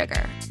blood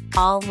sugar.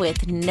 All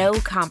with no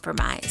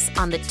compromise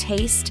on the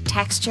taste,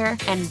 texture,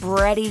 and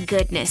bready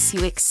goodness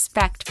you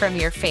expect from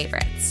your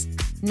favorites.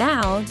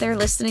 Now they're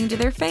listening to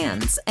their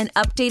fans and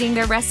updating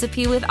their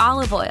recipe with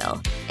olive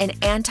oil, an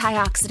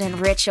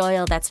antioxidant-rich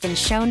oil that's been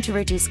shown to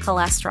reduce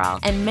cholesterol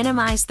and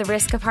minimize the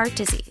risk of heart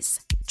disease.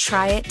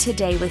 Try it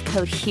today with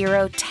code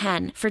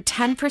HERO10 for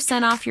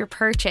 10% off your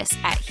purchase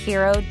at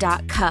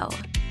hero.co.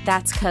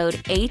 That's code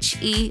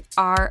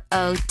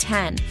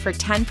HERO10 for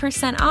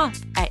 10% off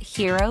at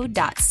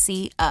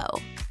hero.co.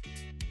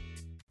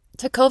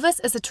 Tecovas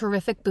is a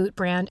terrific boot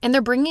brand, and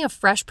they're bringing a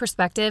fresh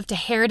perspective to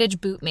heritage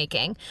boot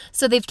making.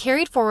 So they've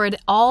carried forward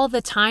all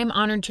the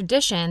time-honored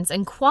traditions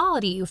and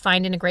quality you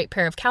find in a great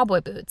pair of cowboy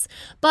boots,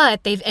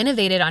 but they've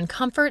innovated on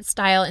comfort,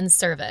 style, and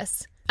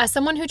service. As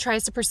someone who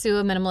tries to pursue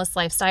a minimalist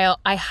lifestyle,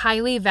 I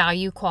highly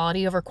value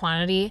quality over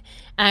quantity,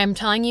 and I'm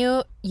telling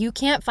you, you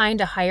can't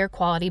find a higher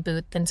quality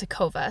boot than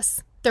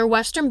Tecovas. Their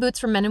Western boots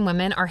for men and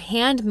women are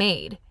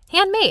handmade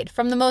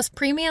from the most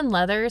premium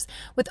leathers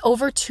with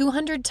over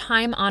 200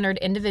 time-honored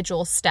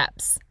individual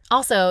steps.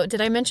 Also, did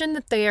I mention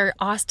that they are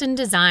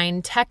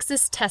Austin-designed,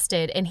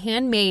 Texas-tested, and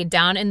handmade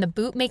down in the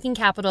boot-making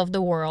capital of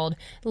the world,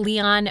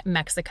 Leon,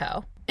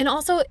 Mexico. And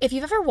also, if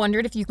you've ever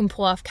wondered if you can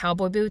pull off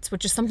cowboy boots,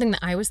 which is something that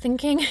I was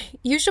thinking,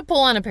 you should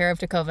pull on a pair of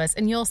Tecovas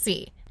and you'll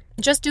see.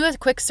 Just do a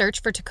quick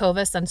search for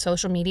Tecovas on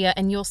social media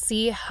and you'll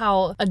see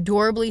how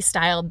adorably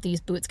styled these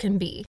boots can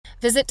be.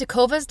 Visit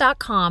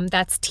tecovas.com,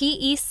 that's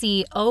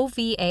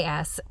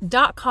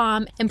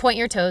TECOVAS.com, and point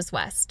your toes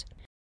west.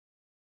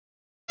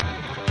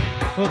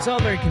 Well, it's all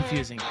very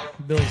confusing.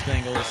 Bills,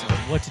 Bengals, and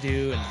what to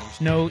do, and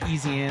there's no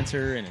easy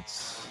answer, and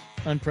it's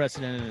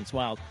unprecedented and it's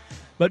wild.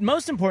 But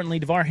most importantly,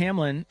 Damar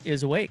Hamlin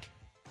is awake.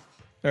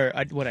 Or,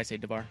 what did I say,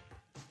 Damar?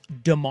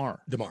 Damar.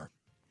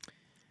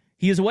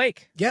 He is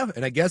awake. Yeah,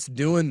 and I guess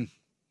doing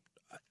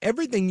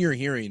everything you're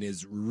hearing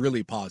is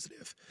really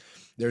positive.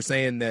 They're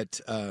saying that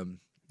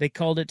they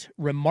called it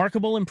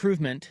remarkable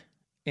improvement,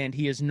 and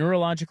he is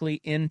neurologically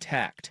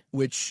intact,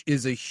 which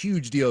is a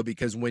huge deal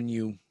because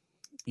when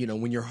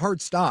when your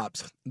heart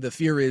stops, the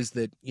fear is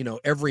that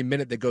every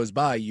minute that goes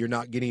by, you're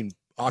not getting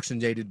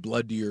oxygenated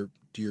blood to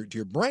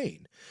your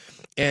brain.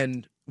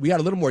 And we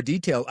got a little more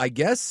detail. I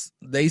guess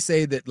they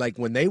say that like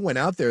when they went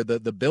out there,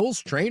 the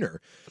Bills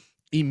trainer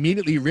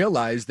immediately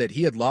realized that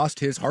he had lost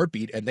his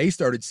heartbeat, and they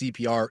started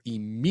CPR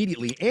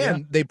immediately,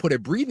 and they put a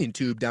breathing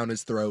tube down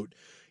his throat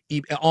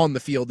on the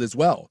field as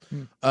well.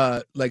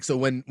 So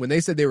when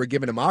they said they were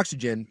giving him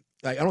oxygen,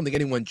 I don't think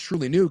anyone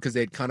truly knew because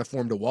they had kind of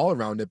formed a wall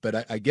around it.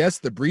 But I guess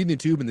the breathing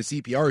tube and the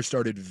CPR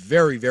started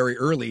very, very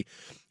early,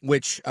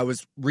 which I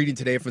was reading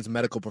today from some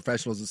medical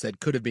professionals that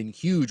said could have been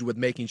huge with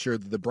making sure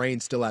that the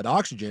brain still had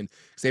oxygen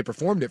because they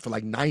performed it for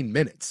like 9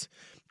 minutes.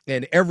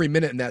 And every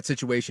minute in that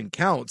situation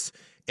counts.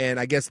 And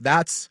I guess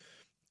that's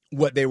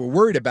what they were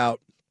worried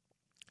about,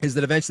 is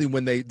that eventually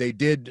when they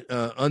did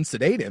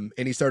unsedate him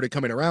and he started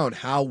coming around,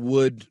 how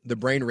would the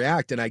brain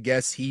react? And I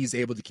guess he's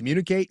able to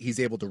communicate. He's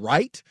able to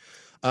write.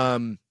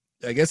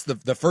 I guess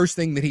the first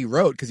thing that he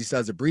wrote, because he still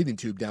has a breathing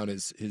tube down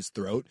his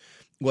throat,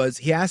 was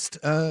he asked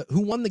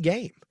who won the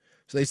game.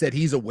 So they said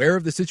he's aware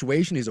of the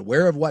situation. He's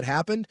aware of what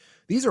happened.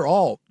 These are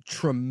all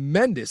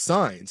tremendous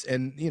signs.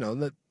 And,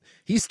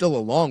 he's still a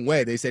long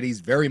way. They said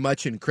he's very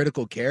much in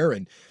critical care,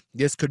 and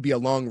this could be a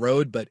long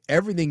road. But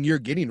everything you're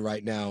getting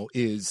right now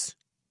is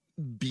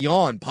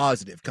beyond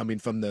positive coming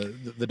from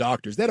the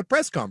doctors. They had a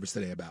press conference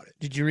today about it.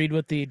 Did you read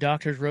what the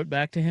doctors wrote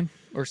back to him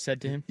or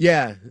said to him?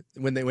 Yeah,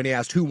 when he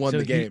asked who won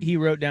the game. He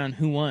wrote down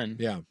who won.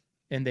 Yeah.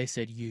 And they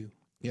said you.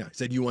 Yeah,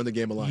 said you won the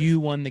game of life. You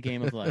won the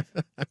game of life.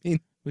 I mean,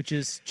 which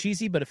is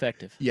cheesy but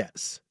effective.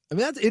 Yes. I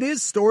mean, it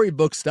is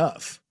storybook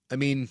stuff. I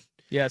mean,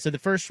 yeah, so the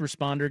first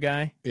responder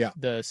guy, yeah,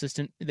 the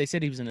assistant, they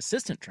said he was an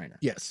assistant trainer.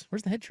 Yes.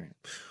 Where's the head trainer?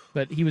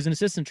 But he was an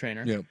assistant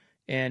trainer. Yeah.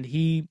 And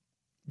he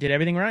did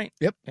everything right.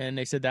 Yep. And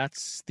they said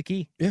that's the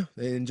key. Yeah.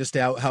 And just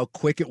how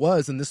quick it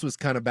was. And this was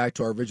kind of back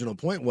to our original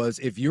point, was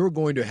if you're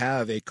going to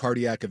have a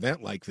cardiac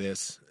event like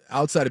this,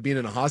 outside of being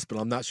in a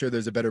hospital, I'm not sure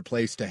there's a better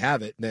place to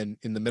have it than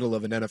in the middle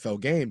of an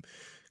NFL game.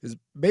 Because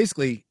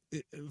basically,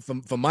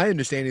 from my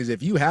understanding, is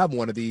if you have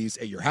one of these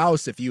at your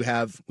house, if you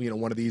have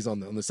one of these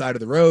on the side of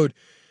the road,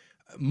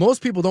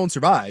 most people don't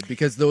survive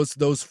because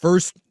those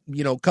first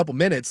couple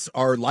minutes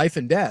are life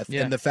and death.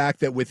 Yeah. And the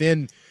fact that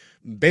within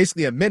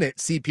basically a minute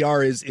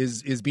CPR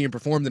is being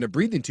performed and a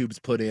breathing tube is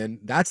put in,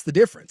 that's the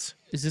difference.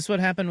 Is this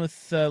what happened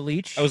with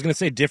Leach? I was going to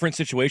say different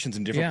situations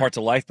in different parts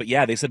of life, but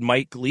yeah, they said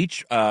Mike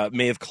Leach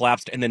may have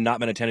collapsed and then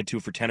not been attended to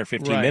for 10 or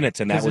 15 minutes,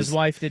 and that was his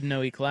wife didn't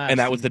know he collapsed, and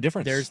that was the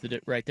difference. There's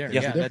right there.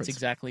 Yeah, yeah, that's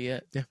exactly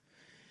it. Yeah.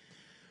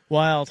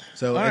 Wild.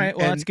 So, all right,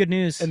 well, that's good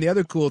news. And the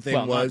other cool thing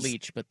was not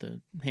Leach, but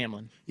the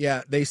Hamlin.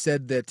 Yeah, they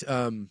said that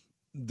I'm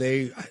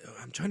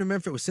trying to remember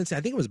if it was Cincinnati.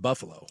 I think it was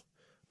Buffalo. I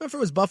don't know if it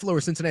was Buffalo or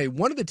Cincinnati.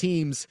 One of the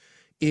teams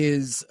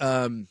is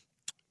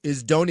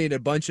donating a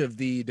bunch of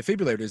the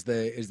defibrillators.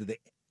 The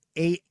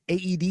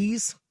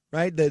AEDs,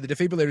 right? The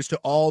defibrillators to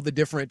all the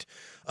different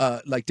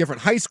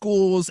different high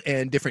schools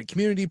and different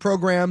community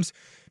programs,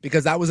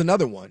 because that was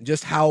another one,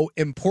 just how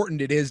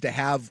important it is to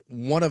have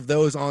one of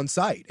those on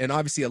site. And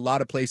obviously a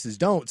lot of places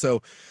don't.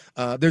 So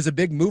there's a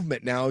big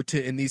movement now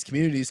in these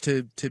communities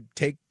to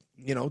take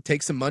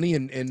some money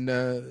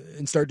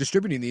and start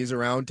distributing these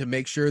around to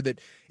make sure that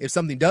if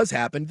something does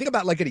happen, think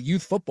about like at a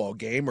youth football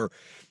game or,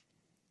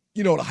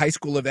 at a high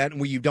school event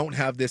where you don't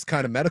have this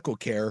kind of medical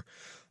care,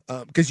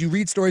 because you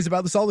read stories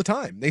about this all the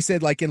time. They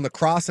said like in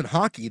lacrosse and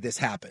hockey, this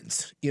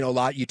happens, a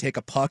lot. You take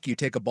a puck, you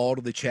take a ball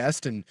to the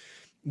chest, and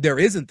there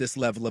isn't this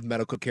level of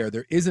medical care.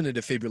 There isn't a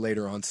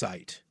defibrillator on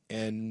site.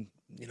 And,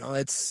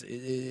 it's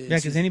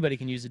because anybody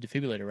can use a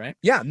defibrillator, right?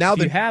 Yeah. Now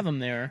you have them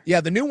there.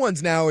 Yeah. The new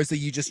ones now is that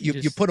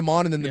you put them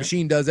on and then the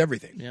machine does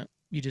everything. Yeah.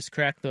 You just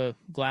crack the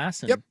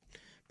glass and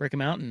break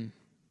them out. And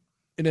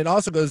it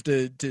also goes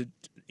to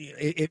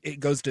it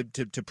goes to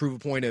prove a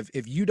point of,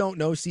 if you don't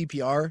know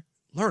CPR,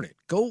 learn it.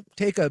 Go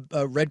take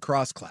a Red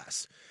Cross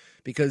class,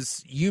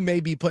 because you may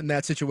be put in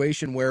that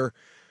situation where,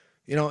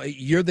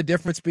 you're the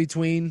difference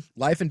between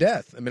life and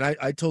death. I mean,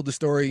 I told the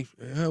story,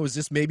 it was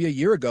just maybe a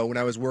year ago when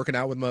I was working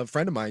out with a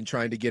friend of mine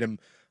trying to get him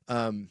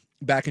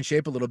back in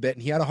shape a little bit,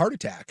 and he had a heart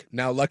attack.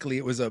 Now, luckily,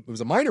 it was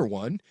a minor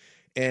one,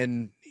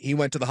 and he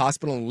went to the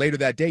hospital, and later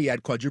that day he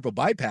had quadruple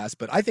bypass.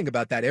 But I think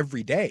about that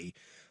every day,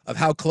 of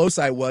how close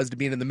I was to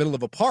being in the middle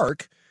of a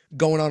park,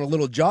 going on a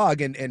little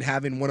jog and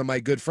having one of my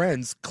good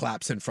friends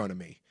collapse in front of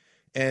me.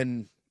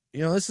 And,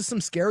 this is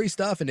some scary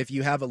stuff. And if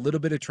you have a little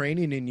bit of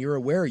training and you're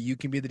aware, you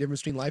can be the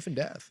difference between life and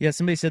death. Yeah,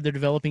 somebody said they're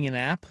developing an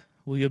app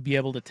where you'll be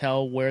able to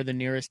tell where the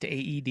nearest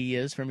AED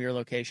is from your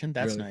location.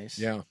 That's really? Nice.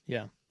 Yeah.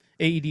 Yeah.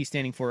 AED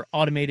standing for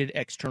Automated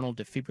External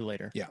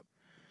Defibrillator. Yeah.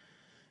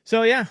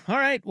 So, yeah. All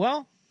right.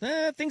 Well,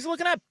 things are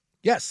looking up.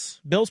 Yes.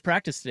 Bills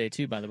practice today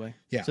too, by the way.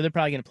 Yeah. So they're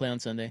probably going to play on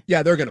Sunday.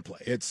 Yeah, they're going to play.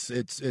 It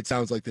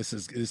sounds like this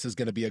is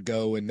going to be a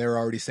go, and they're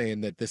already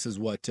saying that this is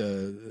what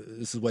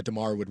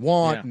DeMar would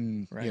want,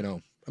 and right.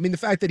 I mean, the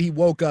fact that he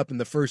woke up and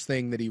the first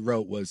thing that he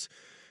wrote was,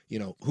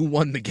 who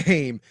won the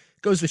game,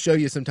 goes to show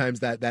you sometimes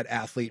that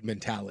athlete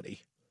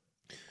mentality.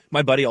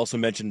 My buddy also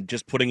mentioned,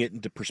 just putting it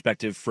into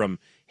perspective from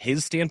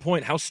his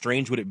standpoint, how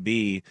strange would it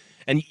be?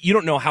 And you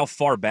don't know how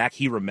far back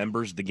he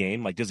remembers the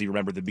game. Like, does he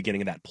remember the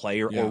beginning of that play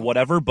or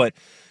whatever? But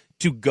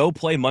to go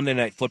play Monday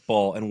Night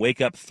Football and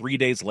wake up 3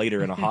 days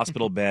later in a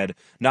hospital bed,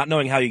 not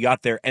knowing how you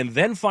got there, and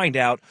then find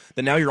out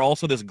that now you're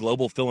also this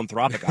global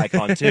philanthropic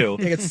icon too.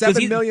 Yeah, it's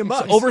 $7 million.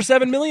 Over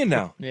 $7 million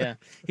now. Yeah,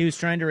 he was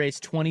trying to raise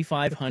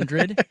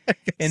 $2,500,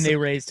 and they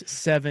raised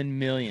 $7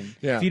 million.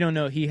 Yeah. If you don't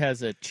know, he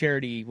has a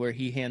charity where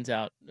he hands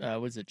out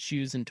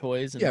shoes and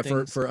toys and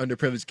things. for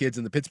underprivileged kids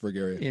in the Pittsburgh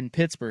area. In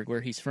Pittsburgh,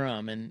 where he's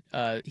from, and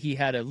he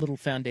had a little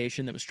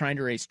foundation that was trying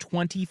to raise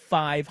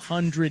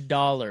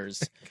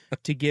 $2,500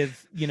 to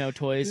give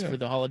toys for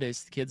the holidays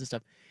to the kids and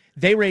stuff.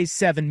 They raised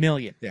 $7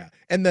 million. Yeah,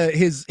 and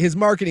his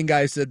marketing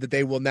guy said that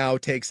they will now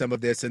take some of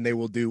this and they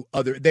will do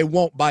other. They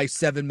won't buy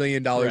 $7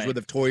 million worth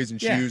of toys and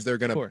shoes. They're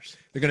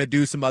gonna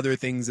do some other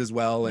things as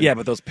well. And, yeah,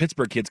 but those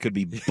Pittsburgh kids could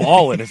be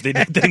balling if they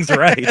did things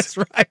right. That's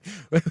right.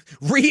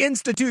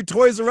 Reinstitute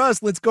Toys R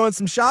Us. Let's go on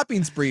some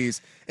shopping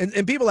sprees.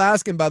 And people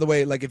ask him, by the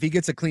way, like if he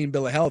gets a clean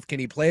bill of health,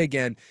 can he play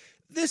again?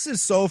 This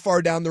is so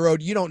far down the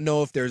road. You don't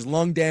know if there's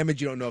lung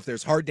damage. You don't know if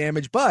there's heart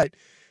damage. But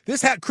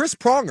this had Chris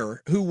Pronger,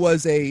 who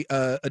was a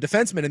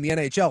defenseman in the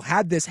NHL,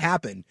 had this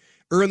happen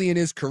early in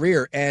his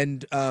career,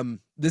 and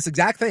this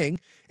exact thing.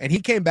 And he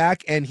came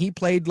back and he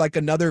played like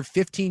another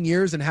 15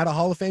 years and had a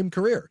Hall of Fame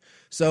career.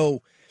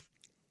 So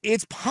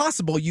it's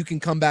possible you can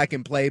come back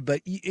and play,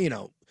 but he's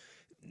young.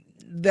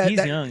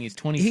 He's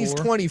 24. He's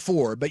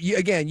 24, but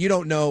you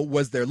don't know,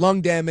 was there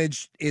lung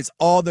damage? Is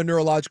all the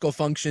neurological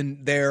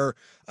function there?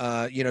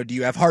 Do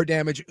you have heart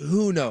damage?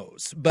 Who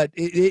knows? But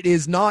it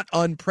is not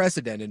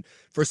unprecedented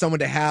for someone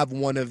to have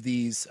one of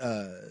these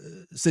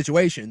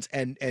situations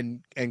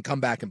and come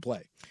back and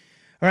play.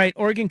 All right,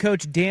 Oregon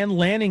coach Dan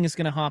Lanning is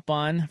going to hop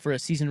on for a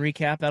season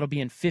recap. That'll be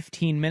in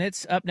 15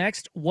 minutes. Up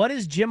next, what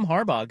is Jim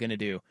Harbaugh going to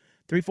do?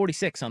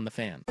 346 on The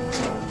Fan.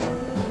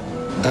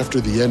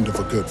 After the end of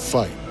a good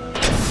fight,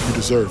 you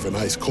deserve an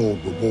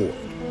ice-cold reward.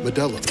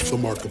 Modelo is the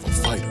mark of a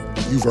fighter.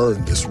 You've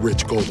earned this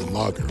rich golden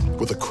lager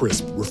with a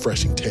crisp,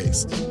 refreshing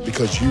taste.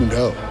 Because you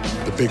know,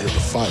 the bigger the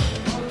fight,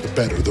 the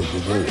better the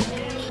reward.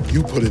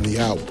 You put in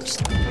the hours,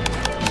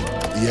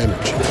 the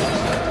energy,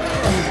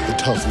 the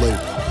tough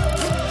labor.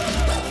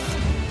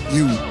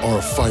 You are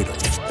a fighter,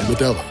 and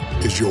Modelo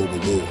is your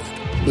reward.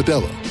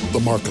 Modelo, the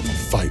mark of a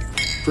fighter.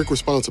 Drink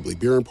responsibly.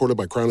 Beer imported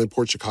by Crown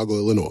Imports, Chicago,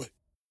 Illinois.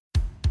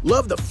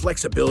 Love the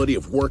flexibility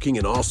of working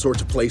in all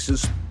sorts of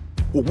places?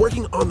 Well,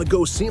 working on the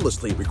go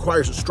seamlessly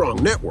requires a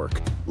strong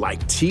network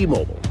like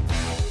T-Mobile.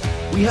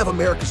 We have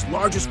America's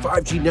largest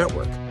 5G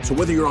network, so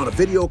whether you're on a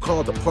video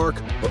call at the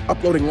park or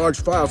uploading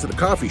large files at the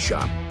coffee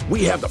shop,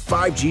 we have the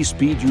 5G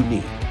speed you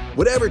need.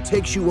 Whatever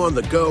takes you on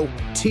the go,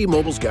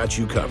 T-Mobile's got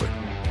you covered.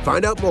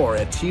 Find out more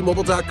at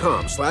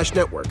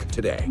T-Mobile.com/network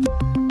today.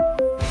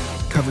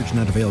 Coverage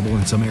not available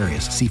in some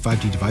areas. See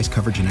 5G device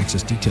coverage and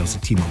access details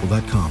at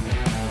T-Mobile.com.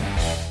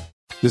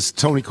 This is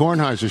Tony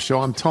Kornheiser's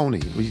show. I'm Tony.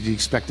 You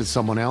expected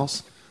someone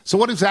else? So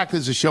what exactly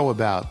is the show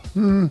about?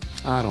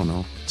 I don't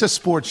know. It's a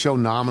sports show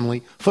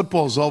nominally.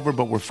 Football's over,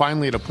 but we're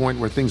finally at a point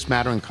where things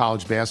matter in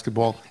college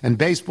basketball, and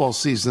baseball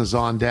season is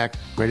on deck.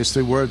 Greatest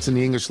three words in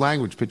the English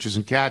language, pitchers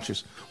and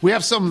catchers. We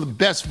have some of the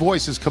best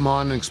voices come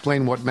on and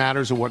explain what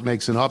matters or what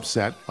makes an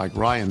upset, like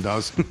Ryan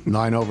does,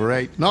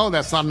 9/8. No,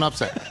 that's not an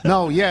upset.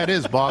 No, yeah, it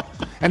is, Bob.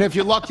 And if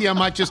you're lucky, I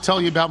might just tell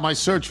you about my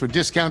search for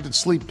discounted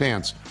sleep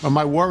pants or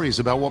my worries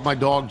about what my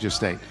dog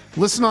just ate.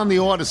 Listen on the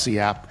Odyssey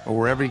app or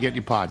wherever you get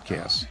your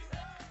podcasts.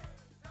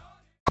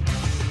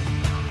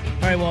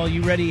 All right, well,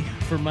 you ready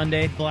for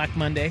Monday, Black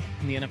Monday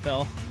in the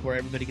NFL, where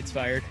everybody gets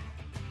fired?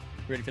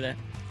 Ready for that?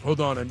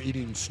 Hold on, I'm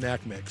eating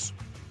snack mix.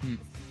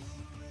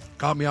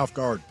 Caught me off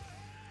guard.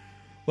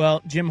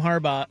 Well, Jim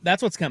Harbaugh,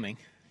 that's what's coming.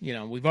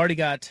 We've already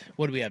got,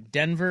 what do we have?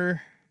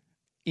 Denver,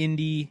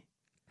 Indy,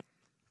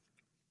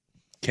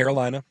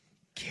 Carolina.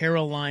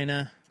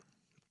 I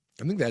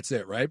think that's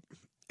it, right?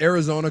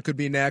 Arizona could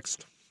be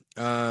next.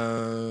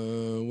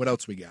 What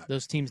else we got?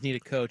 Those teams need a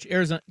coach.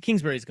 Arizona,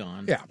 Kingsbury's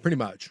gone. Yeah, pretty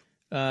much.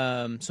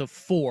 So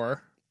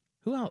 4.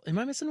 Who else? Am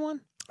I missing one?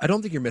 I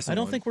don't think you're missing one.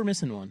 I don't think we're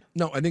missing one.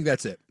 No, I think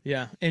that's it.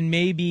 Yeah, and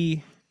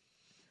maybe,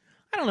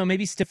 I don't know,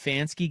 maybe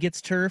Stefanski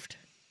gets turfed.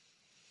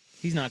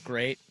 He's not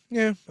great.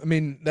 Yeah, I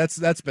mean,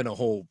 that's been a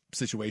whole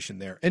situation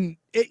there. And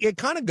it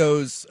kind of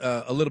goes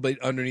a little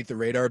bit underneath the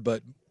radar,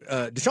 but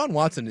Deshaun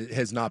Watson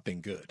has not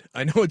been good.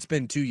 I know it's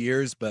been 2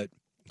 years, but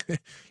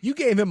you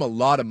gave him a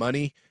lot of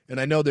money, and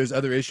I know there's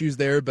other issues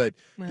there, but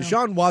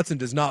Deshaun Watson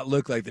does not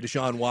look like the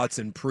Deshaun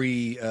Watson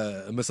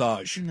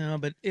pre-massage. No,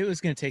 but it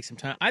was going to take some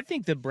time. I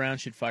think the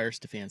Browns should fire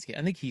Stefanski.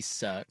 I think he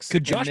sucks.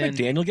 Could Josh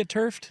McDaniel get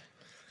turfed?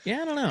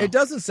 Yeah, I don't know. It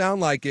doesn't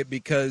sound like it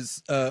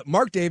because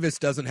Mark Davis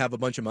doesn't have a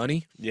bunch of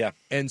money. Yeah,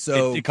 and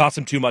so it cost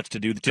him too much to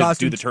do the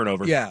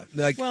turnover. Yeah,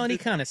 well, and he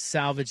kind of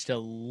salvaged a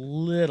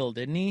little,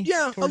 didn't he?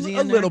 Yeah, a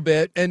little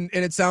bit. And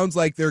it sounds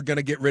like they're going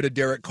to get rid of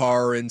Derek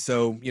Carr, and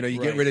so you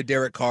get rid of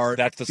Derek Carr.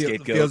 That's the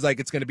scapegoat. Feels like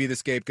it's going to be the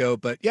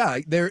scapegoat. But yeah,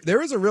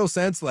 there is a real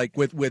sense like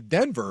with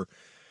Denver,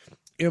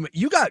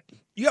 you got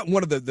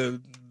one of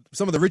the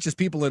some of the richest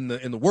people in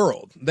the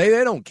world. They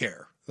don't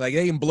care. Like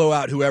they can blow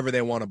out whoever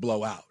they want to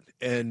blow out.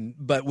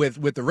 But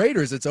with the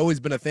Raiders, it's always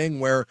been a thing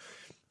where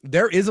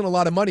there isn't a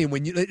lot of money.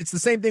 When it's the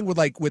same thing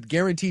with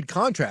guaranteed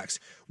contracts.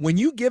 When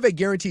you give a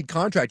guaranteed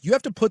contract, you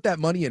have to put that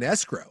money in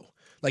escrow.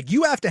 Like,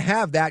 you have to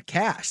have that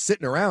cash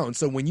sitting around.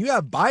 So when you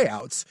have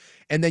buyouts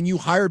and then you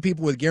hire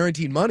people with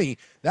guaranteed money,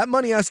 that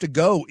money has to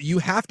go. You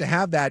have to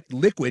have that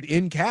liquid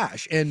in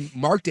cash. And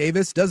Mark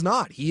Davis does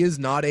not. He is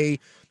not a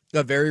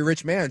very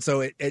rich man. So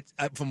it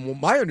from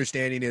my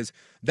understanding is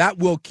that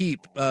will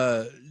keep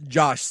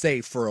Josh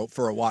safe for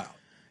a while.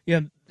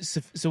 Yeah.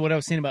 So what I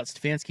was saying about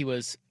Stefanski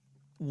was,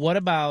 what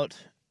about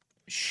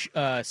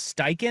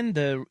Steichen,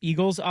 the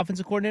Eagles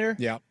offensive coordinator?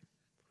 Yeah.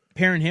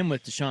 Pairing him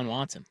with Deshaun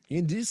Watson. You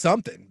can do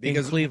something.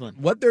 Because in Cleveland.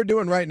 What they're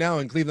doing right now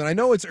in Cleveland, I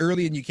know it's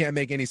early and you can't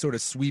make any sort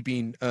of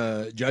sweeping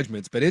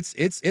judgments, but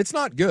it's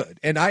not good.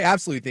 And I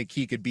absolutely think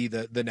he could be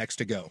the next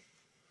to go.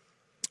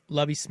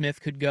 Lovie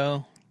Smith could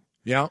go.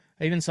 Yeah.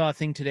 I even saw a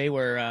thing today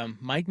where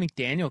Mike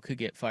McDaniel could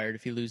get fired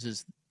if he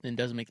loses and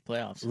doesn't make the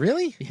playoffs.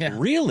 Really? Yeah.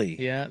 Really?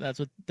 Yeah, that's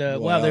what there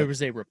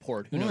was a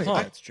report. Who knows if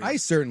that's true? I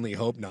certainly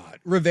hope not.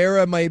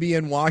 Rivera maybe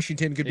in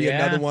Washington could be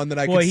another one that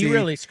I could see. Boy, he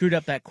really screwed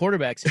up that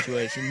quarterback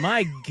situation.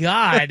 My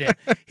God.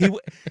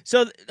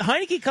 So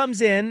Heineke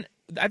comes in.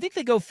 I think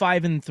they go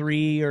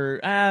 5-3,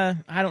 or I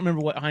don't remember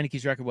what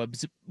Heineke's record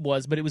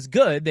was, but it was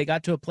good. They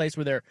got to a place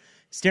where they're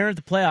staring at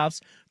the playoffs.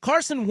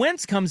 Carson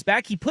Wentz comes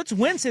back. He puts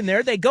Wentz in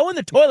there. They go in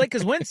the toilet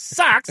because Wentz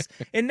sucks,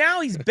 and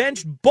now he's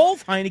benched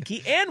both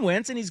Heineke and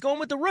Wentz, and he's going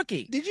with the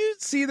rookie. Did you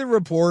see the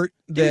report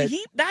that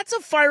that's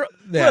a fire?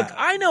 Yeah. Look,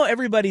 I know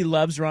everybody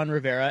loves Ron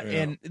Rivera,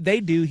 and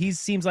they do. He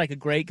seems like a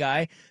great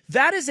guy.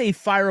 That is a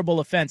fireable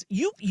offense.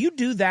 You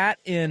do that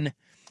in,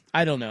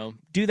 I don't know,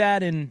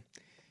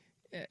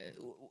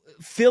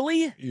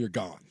 Philly, you're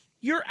gone.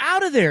 You're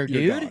out of there,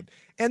 dude. You're gone.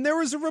 And there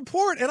was a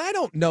report, and I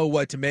don't know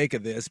what to make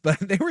of this, but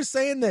they were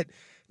saying that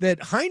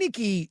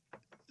Heineke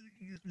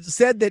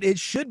said that it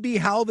should be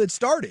Howell that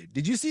started.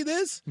 Did you see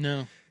this?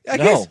 No. I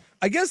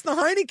guess the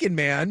Heineken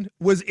man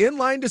was in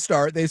line to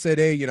start. They said,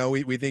 hey,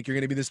 we think you're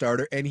going to be the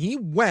starter. And he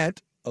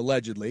went,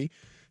 allegedly,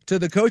 to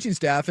the coaching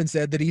staff and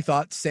said that he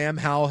thought Sam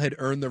Howell had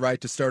earned the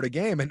right to start a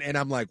game. And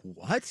I'm like,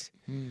 what?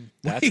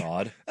 That's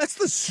odd. That's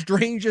the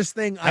strangest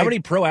thing. How many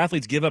pro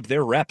athletes give up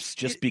their reps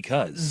just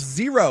because?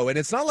 Zero. And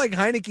it's not like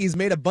Heineke's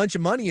made a bunch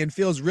of money and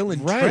feels real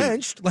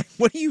entrenched. Right. Like,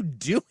 what are you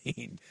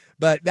doing?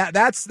 But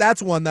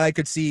that's one that I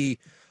could see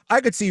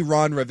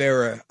Ron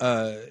Rivera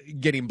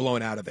getting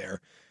blown out of there,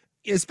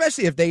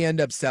 especially if they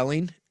end up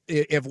selling.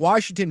 If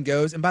Washington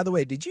goes, and by the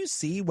way, did you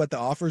see what the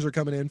offers are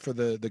coming in for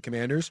the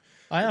Commanders?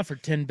 I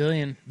offered $10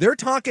 billion. They're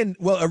talking.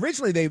 Well,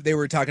 originally they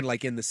were talking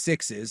like in the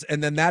 6s,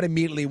 and then that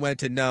immediately went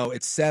to no,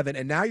 it's 7,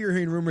 and now you're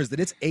hearing rumors that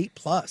it's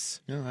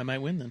 8+. No, I might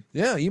win then.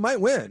 Yeah, you might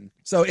win.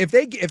 So if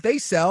they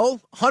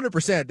sell,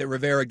 100% that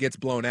Rivera gets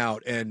blown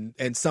out,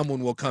 and someone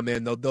will come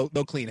in.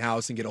 They'll clean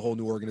house and get a whole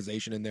new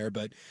organization in there,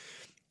 but.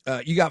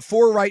 You got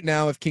 4 right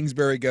now if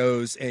Kingsbury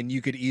goes, and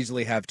you could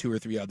easily have 2 or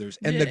 3 others.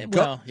 And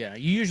you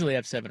usually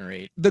have 7 or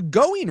 8. The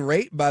going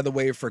rate, by the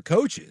way, for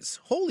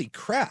coaches, holy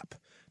crap.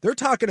 They're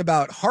talking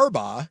about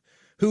Harbaugh,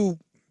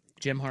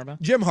 Jim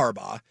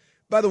Harbaugh.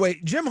 By the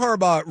way, Jim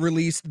Harbaugh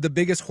released the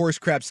biggest horse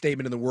crap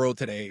statement in the world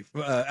today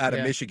out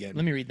of Michigan.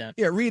 Let me read that.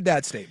 Yeah, read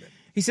that statement.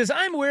 He says,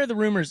 I'm aware of the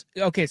rumors.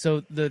 Okay,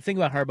 so the thing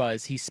about Harbaugh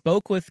is he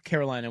spoke with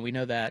Carolina. We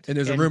know that. And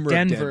there's a rumor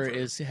Denver of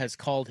Denver. has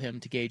called him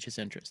to gauge his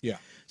interest. Yeah.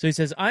 So he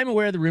says, I'm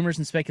aware of the rumors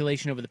and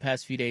speculation over the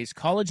past few days.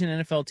 College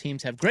and NFL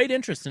teams have great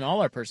interest in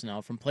all our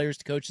personnel, from players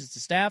to coaches to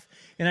staff,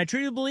 and I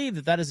truly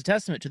believe that is a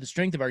testament to the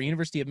strength of our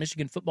University of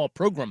Michigan football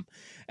program.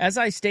 As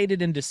I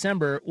stated in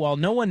December, while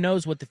no one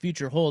knows what the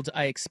future holds,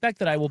 I expect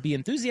that I will be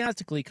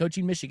enthusiastically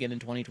coaching Michigan in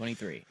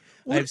 2023.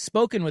 I have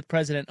spoken with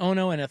President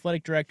Ono and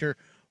Athletic Director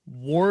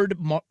Ward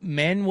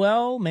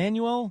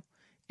Manuel,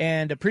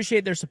 and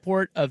appreciate their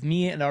support of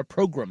me and our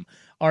program.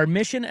 Our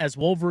mission as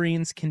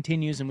Wolverines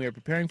continues, and we are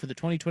preparing for the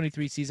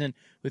 2023 season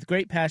with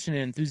great passion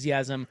and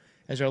enthusiasm.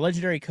 As our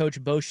legendary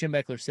coach Bo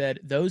Schembechler said,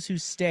 those who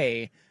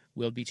stay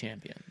will be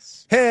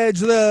champions. Hedge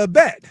the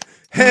bet.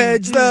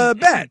 Hedge the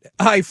bet.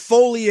 I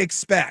fully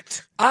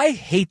expect. I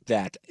hate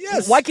that.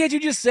 Yes. Why can't you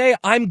just say,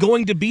 I'm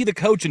going to be the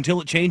coach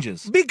until it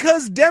changes?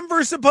 Because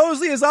Denver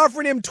supposedly is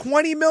offering him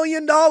 $20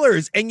 million.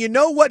 And you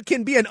know what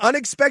can be an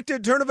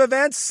unexpected turn of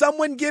events?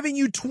 Someone giving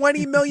you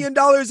 $20 million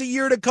a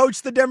year to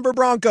coach the Denver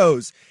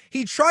Broncos.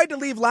 He tried to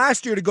leave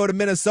last year to go to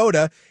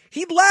Minnesota.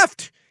 He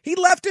left. He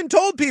left and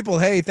told people,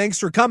 hey, thanks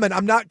for coming.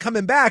 I'm not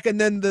coming back.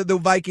 And then the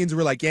Vikings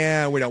were like,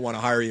 yeah, we don't want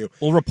to hire you.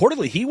 Well,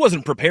 reportedly, he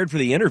wasn't prepared for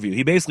the interview.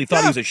 He basically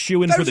thought he was a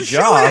shoo-in for the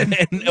job.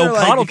 And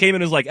O'Connell came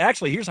in and was like,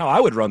 actually, here's how I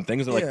would run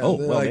things. They're like,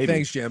 maybe.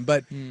 Thanks, Jim.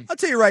 But I'll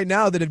tell you right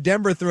now that if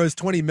Denver throws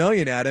 $20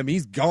 million at him,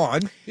 he's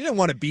gone. He didn't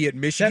want to be at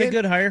Michigan. Is that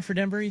a good hire for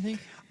Denver, you think?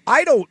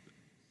 I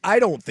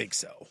don't think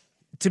so.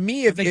 To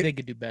me, I think they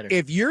could do better.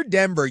 If you're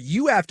Denver,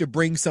 you have to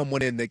bring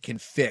someone in that can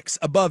fix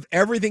above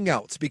everything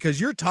else, because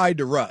you're tied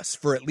to Russ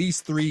for at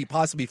least 3,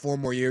 possibly 4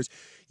 more years.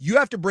 You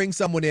have to bring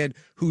someone in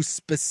who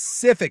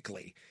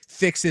specifically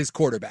fixes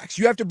quarterbacks.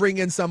 You have to bring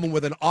in someone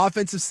with an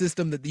offensive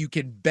system that you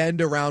can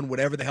bend around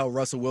whatever the hell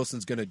Russell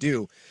Wilson's going to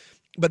do.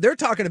 but they're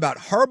talking about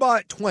Harbaugh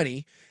at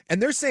 20,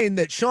 and they're saying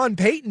that Sean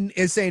Payton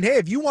is saying, hey,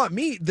 if you want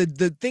me,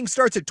 the thing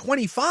starts at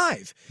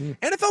 25.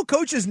 NFL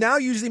coaches now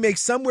usually make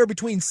somewhere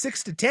between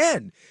 6 to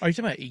 10. Are you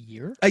talking about a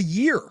year? A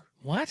year.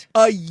 What?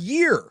 A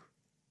year.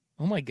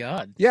 Oh, my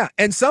God. Yeah,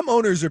 and some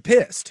owners are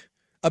pissed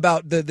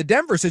about the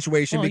Denver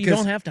situation. Well, because you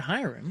don't have to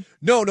hire him.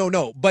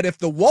 No. But if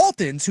the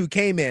Waltons who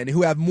came in,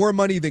 who have more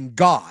money than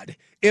God,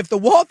 if the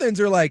Waltons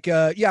are like,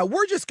 yeah,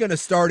 we're just going to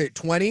start at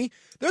 20,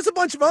 there's a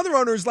bunch of other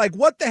owners like,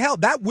 what the hell?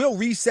 That will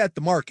reset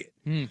the market.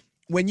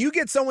 When you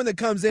get someone that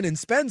comes in and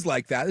spends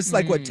like that, this is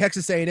like what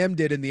Texas A&M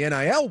did in the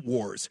NIL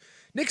wars.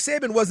 Nick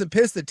Saban wasn't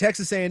pissed that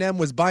Texas A&M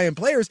was buying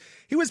players.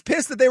 He was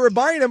pissed that they were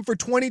buying them for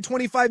 20,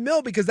 25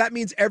 mil because that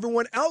means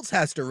everyone else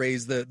has to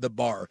raise the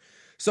bar.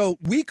 So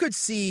we could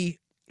see,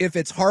 if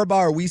it's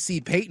Harbaugh or we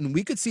see Payton,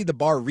 we could see the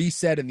bar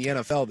reset in the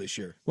NFL this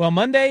year. Well,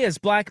 Monday is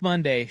Black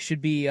Monday.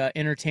 Should be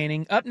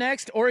entertaining. Up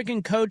next,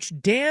 Oregon coach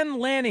Dan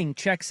Lanning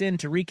checks in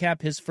to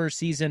recap his first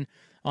season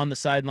on the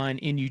sideline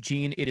in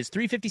Eugene. It is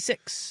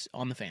 3:56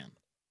 on The Fan.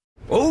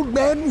 Old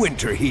Man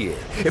Winter here.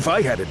 If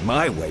I had it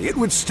my way, it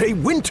would stay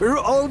winter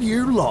all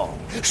year long.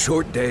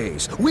 Short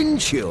days, wind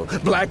chill,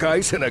 black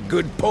ice, and a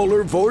good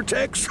polar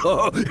vortex.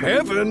 Oh,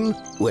 heaven.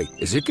 Wait,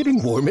 is it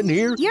getting warm in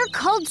here? Your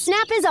cold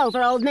snap is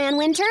over, Old Man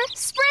Winter.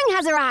 Spring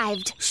has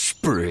arrived.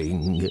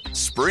 Spring.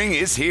 Spring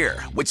is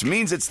here, which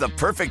means it's the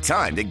perfect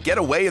time to get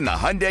away in the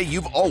Hyundai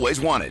you've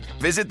always wanted.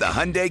 Visit the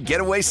Hyundai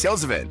Getaway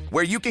Sales Event,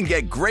 where you can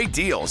get great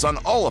deals on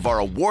all of our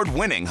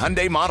award-winning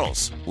Hyundai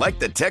models, like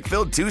the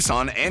tech-filled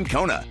Tucson and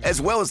Kona,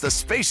 as well as the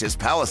spacious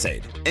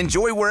Palisade.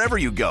 Enjoy wherever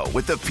you go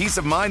with the peace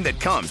of mind that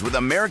comes with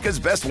America's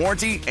best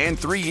warranty and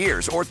 3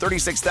 years or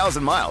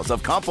 36,000 miles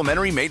of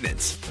complimentary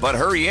maintenance. But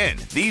hurry in,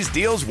 these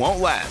deals won't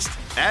last.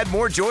 Add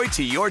more joy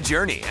to your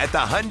journey at the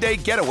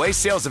Hyundai Getaway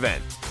Sales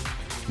Event.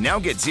 Now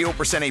get 0%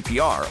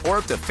 APR or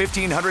up to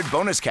 $1,500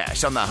 bonus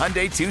cash on the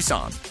Hyundai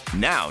Tucson.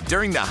 Now,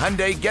 during the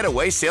Hyundai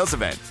Getaway Sales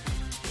Event.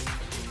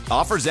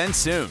 Offers end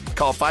soon.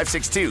 Call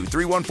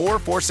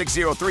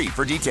 562-314-4603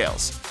 for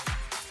details.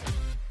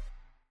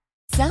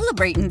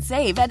 Celebrate and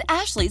save at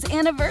Ashley's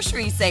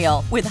Anniversary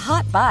Sale. With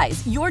Hot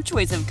Buys, your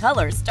choice of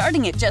colors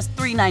starting at just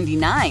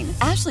 $3.99.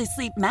 Ashley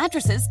Sleep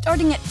mattresses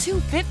starting at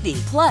 $2.50.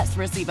 Plus,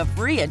 receive a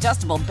free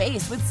adjustable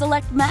base with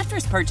select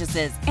mattress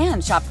purchases.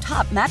 And shop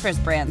top mattress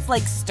brands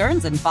like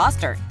Stearns &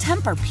 Foster,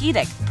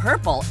 Tempur-Pedic,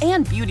 Purple,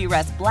 and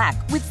Beautyrest Black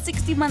with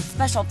 60-month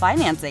special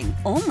financing.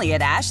 Only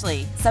at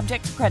Ashley.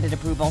 Subject to credit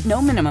approval. No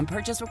minimum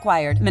purchase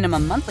required.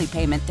 Minimum monthly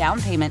payment,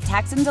 down payment,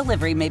 tax, and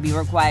delivery may be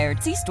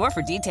required. See store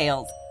for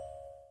details.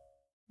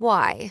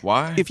 Why?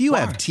 If you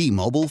have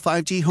T-Mobile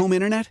 5G home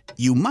internet,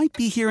 you might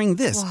be hearing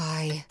this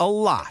Why? a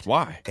lot.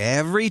 Why?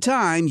 Every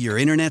time your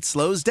internet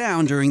slows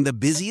down during the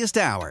busiest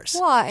hours.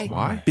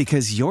 Why?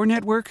 Because your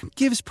network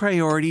gives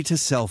priority to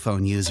cell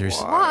phone users.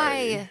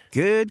 Why?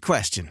 Good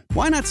question.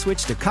 Why not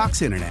switch to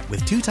Cox Internet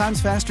with 2 times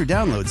faster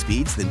download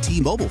speeds than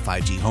T-Mobile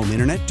 5G home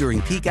internet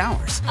during peak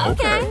hours?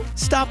 Okay.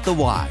 Stop the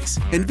whys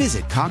and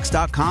visit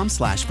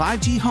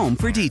cox.com/5G home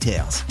for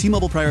details.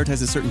 T-Mobile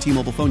prioritizes certain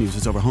T-Mobile phone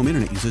users over home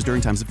internet users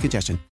during times of congestion.